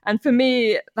saw. And for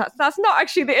me, that's not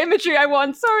actually the imagery I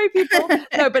want. Sorry, people.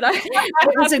 No, but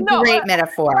it was a great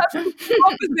metaphor.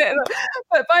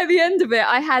 But by the end of it,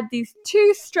 I had these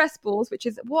 2 stress balls, which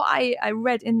is what I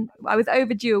read I was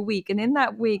overdue a week, and in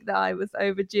that week that I was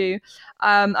overdue,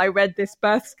 I read this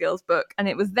birth skills book, and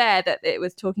it was there that it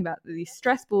was talking about these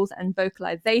stress balls and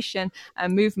vocalization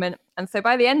and movement. And so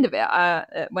by the end of it,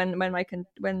 when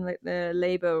the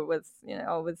labor was,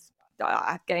 I was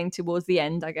getting towards the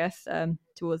end, I guess,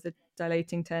 towards the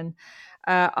dilating 10,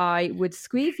 I would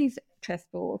squeeze these stress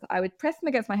balls. I would press them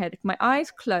against my head, my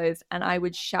eyes closed, and I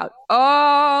would shout,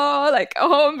 like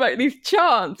these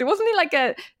chants. It wasn't like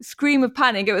a scream of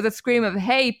panic. It was a scream of,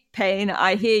 hey, pain,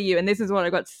 I hear you, and this is what I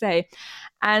got to say.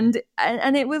 And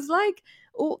it was like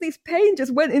all these pain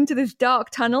just went into this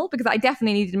dark tunnel, because I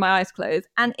definitely needed my eyes closed,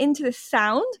 and into this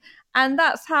sound. And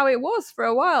that's how it was for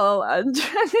a while. And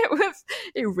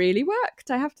it really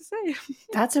worked, I have to say.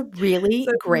 That's a really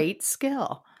great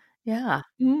skill. Yeah.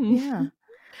 Yeah.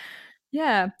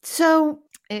 Yeah. So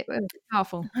it was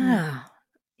powerful.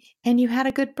 And you had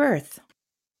a good birth.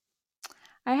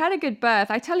 I had a good birth.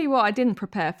 I tell you what, I didn't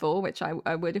prepare for, which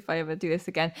I would if I ever do this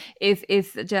again, is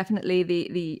definitely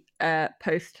the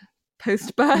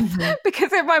post-birth,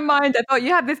 because in my mind I thought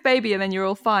you have this baby and then you're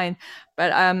all fine,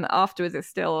 but afterwards it's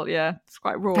still it's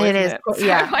quite raw. It is. So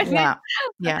yeah. I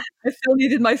still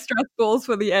needed my stress balls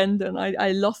for the end, and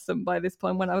I lost them by this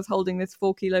point when I was holding this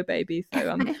 4-kilo baby.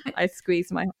 So I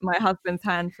squeezed my husband's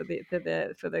hand for the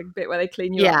bit where they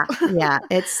clean you up. Yeah,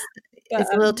 it's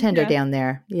a little tender down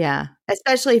there. Yeah,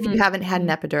 especially if you haven't had an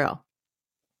epidural.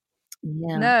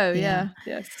 Yeah. No. Yeah.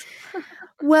 Yes.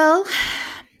 Well,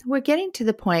 we're getting to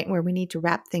the point where we need to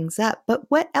wrap things up, but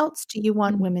what else do you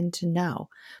want women to know?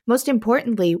 Most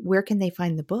importantly, where can they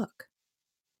find the book?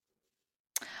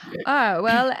 Oh,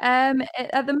 well,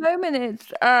 at the moment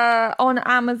it's on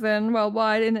Amazon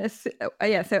worldwide. So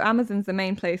Amazon's the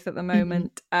main place at the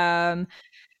moment.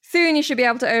 Soon you should be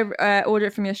able to order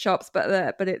it from your shops, but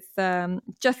it's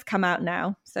just come out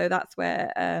now. So that's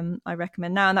where I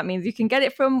recommend now. And that means you can get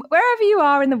it from wherever you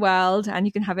are in the world, and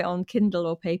you can have it on Kindle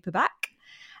or paperback.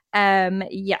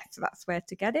 So that's where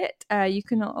to get it. You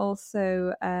can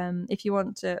also, if you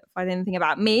want to find anything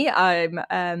about me, I'm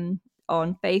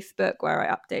on Facebook, where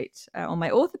I update on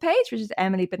my author page, which is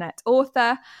Emily Burnett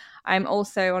Author. I'm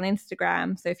also on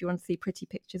Instagram, so if you want to see pretty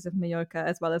pictures of Mallorca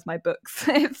as well as my books,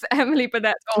 it's Emily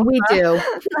Burnett Author. We do.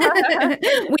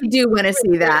 We do want to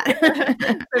see that.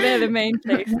 So they're the main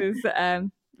places,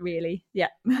 really. Yeah.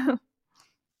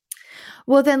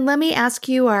 Well, then let me ask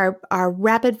you our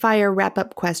rapid fire wrap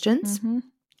up questions. All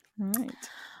right.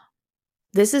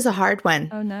 This is a hard one.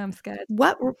 Oh no, I'm scared.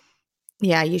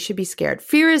 Yeah, you should be scared.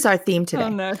 Fear is our theme today. Oh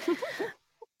no.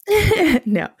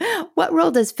 No. What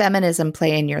role does feminism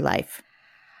play in your life?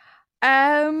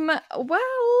 Well,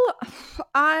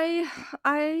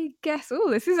 I guess. Oh,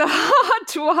 this is a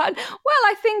hard one. Well,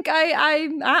 I think I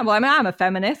am. Well, I'm a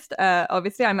feminist.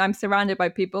 Obviously, I'm surrounded by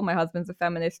people. My husband's a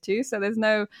feminist too, so there's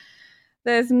no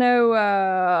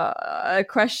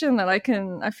question that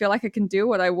I feel like I can do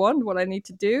what I want, what I need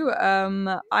to do.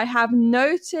 I have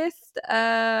noticed.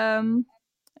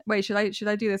 Wait, should I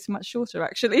do this much shorter?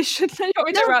 Actually, keep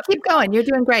going. You're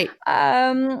doing great.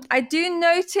 I do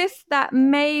notice that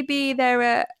maybe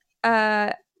there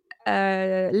are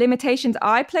limitations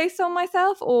I place on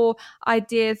myself, or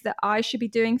ideas that I should be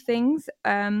doing things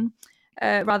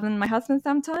rather than my husband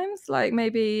sometimes. Like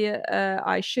maybe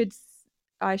I should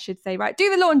I should say, right, do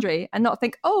the laundry, and not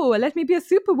think, oh, let me be a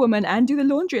superwoman and do the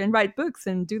laundry and write books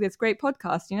and do this great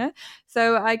podcast, you know?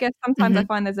 So I guess sometimes I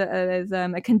find there's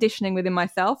a conditioning within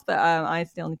myself that I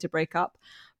still need to break up.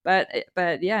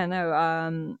 But yeah, no,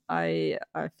 I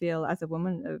feel as a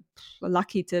woman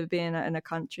lucky to be in a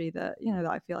country that, you know,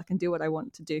 that I feel I can do what I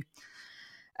want to do.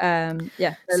 No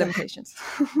limitations.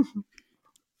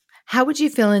 How would you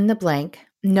fill in the blank?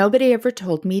 Nobody ever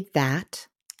told me that.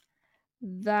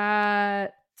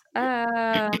 Nobody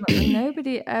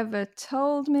ever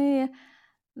told me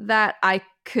that I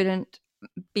couldn't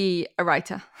be a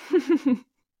writer.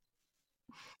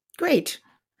 Great.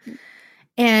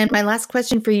 And my last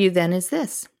question for you then is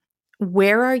this.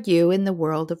 Where are you in the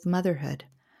world of motherhood?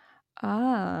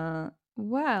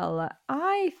 Well,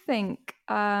 I think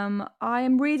I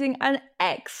am reading an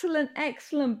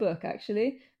excellent book,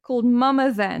 actually, called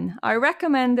Mama Zen. I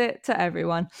recommend it to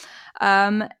everyone.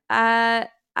 And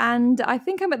I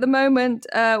think I'm at the moment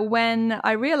when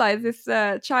I realize this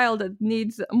child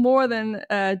needs more than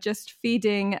just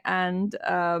feeding and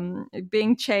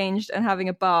being changed and having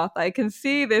a bath. I can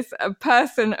see this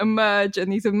person emerge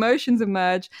and these emotions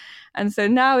emerge. And so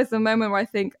now is the moment where I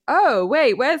think, oh,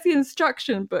 wait, where's the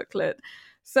instruction booklet?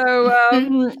 So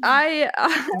I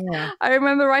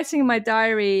remember writing in my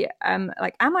diary,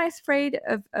 like, am I afraid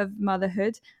of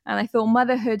motherhood? And I thought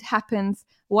motherhood happens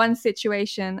one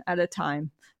situation at a time.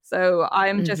 So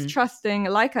I'm just trusting,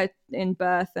 like in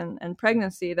birth and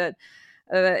pregnancy, that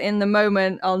in the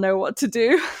moment I'll know what to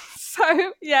do.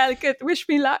 So yeah, good. Wish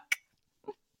me luck.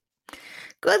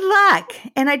 Good luck.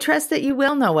 And I trust that you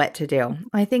will know what to do.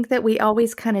 I think that we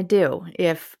always kind of do.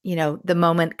 If, you know, the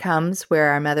moment comes where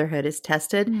our motherhood is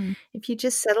tested, if you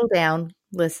just settle down,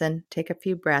 listen, take a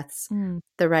few breaths,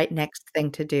 the right next thing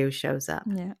to do shows up.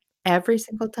 Yeah. Every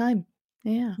single time.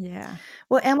 Yeah. Yeah.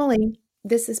 Well, Emily,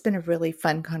 this has been a really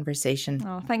fun conversation.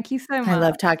 Oh, thank you so much. I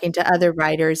love talking to other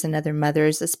writers and other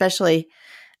mothers, especially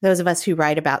those of us who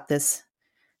write about this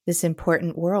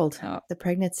important world, the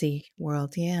pregnancy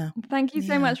world. Yeah. Thank you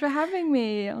so much for having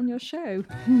me on your show.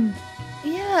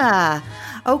 Yeah.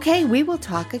 Okay, we will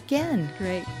talk again.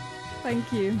 Great.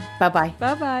 Thank you. Bye-bye.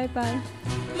 Bye-bye. Bye.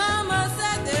 Mama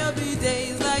said there'll be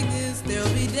days like this. There'll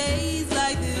be days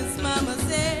like this. Mama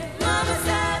said, Mama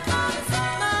said, Mama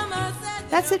said, Mama said.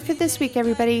 That's it for this week,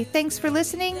 everybody. Thanks for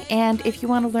listening. And if you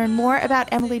want to learn more about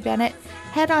Emily Bennett,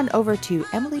 head on over to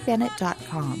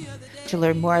emilybennett.com. To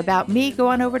learn more about me, go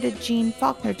on over to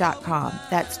jeannefaulkner.com.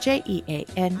 That's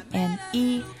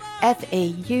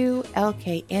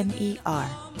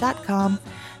JeanneFaulkner.com.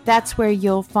 That's where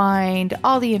you'll find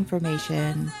all the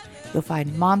information. You'll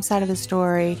find Mom's side of the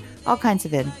story, all kinds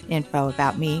of info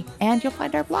about me, and you'll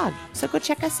find our blog. So go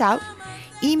check us out.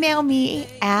 Email me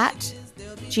at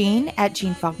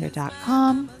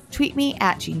jeanne@jeannefaulkner.com. Tweet me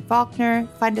at Jeanne Faulkner.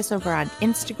 Find us over on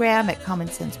Instagram at Common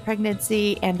Sense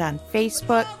Pregnancy and on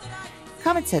Facebook.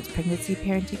 Common Sense Pregnancy,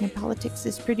 Parenting, and Politics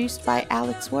is produced by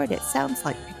Alex Ward at Sounds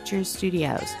Like Pictures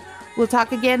Studios. We'll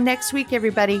talk again next week,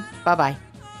 everybody. Bye-bye.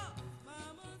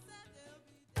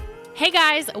 Hey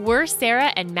guys, we're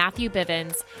Sarah and Matthew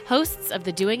Bivens, hosts of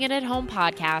the Doing It at Home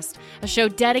podcast, a show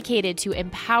dedicated to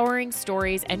empowering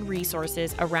stories and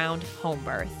resources around home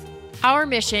birth. Our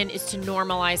mission is to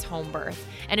normalize home birth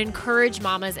and encourage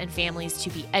mamas and families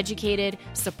to be educated,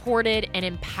 supported, and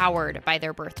empowered by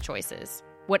their birth choices,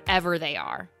 whatever they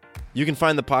are. You can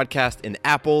find the podcast in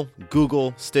Apple,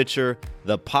 Google, Stitcher,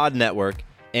 the Pod Network,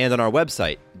 and on our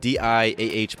website,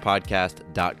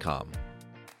 diahpodcast.com.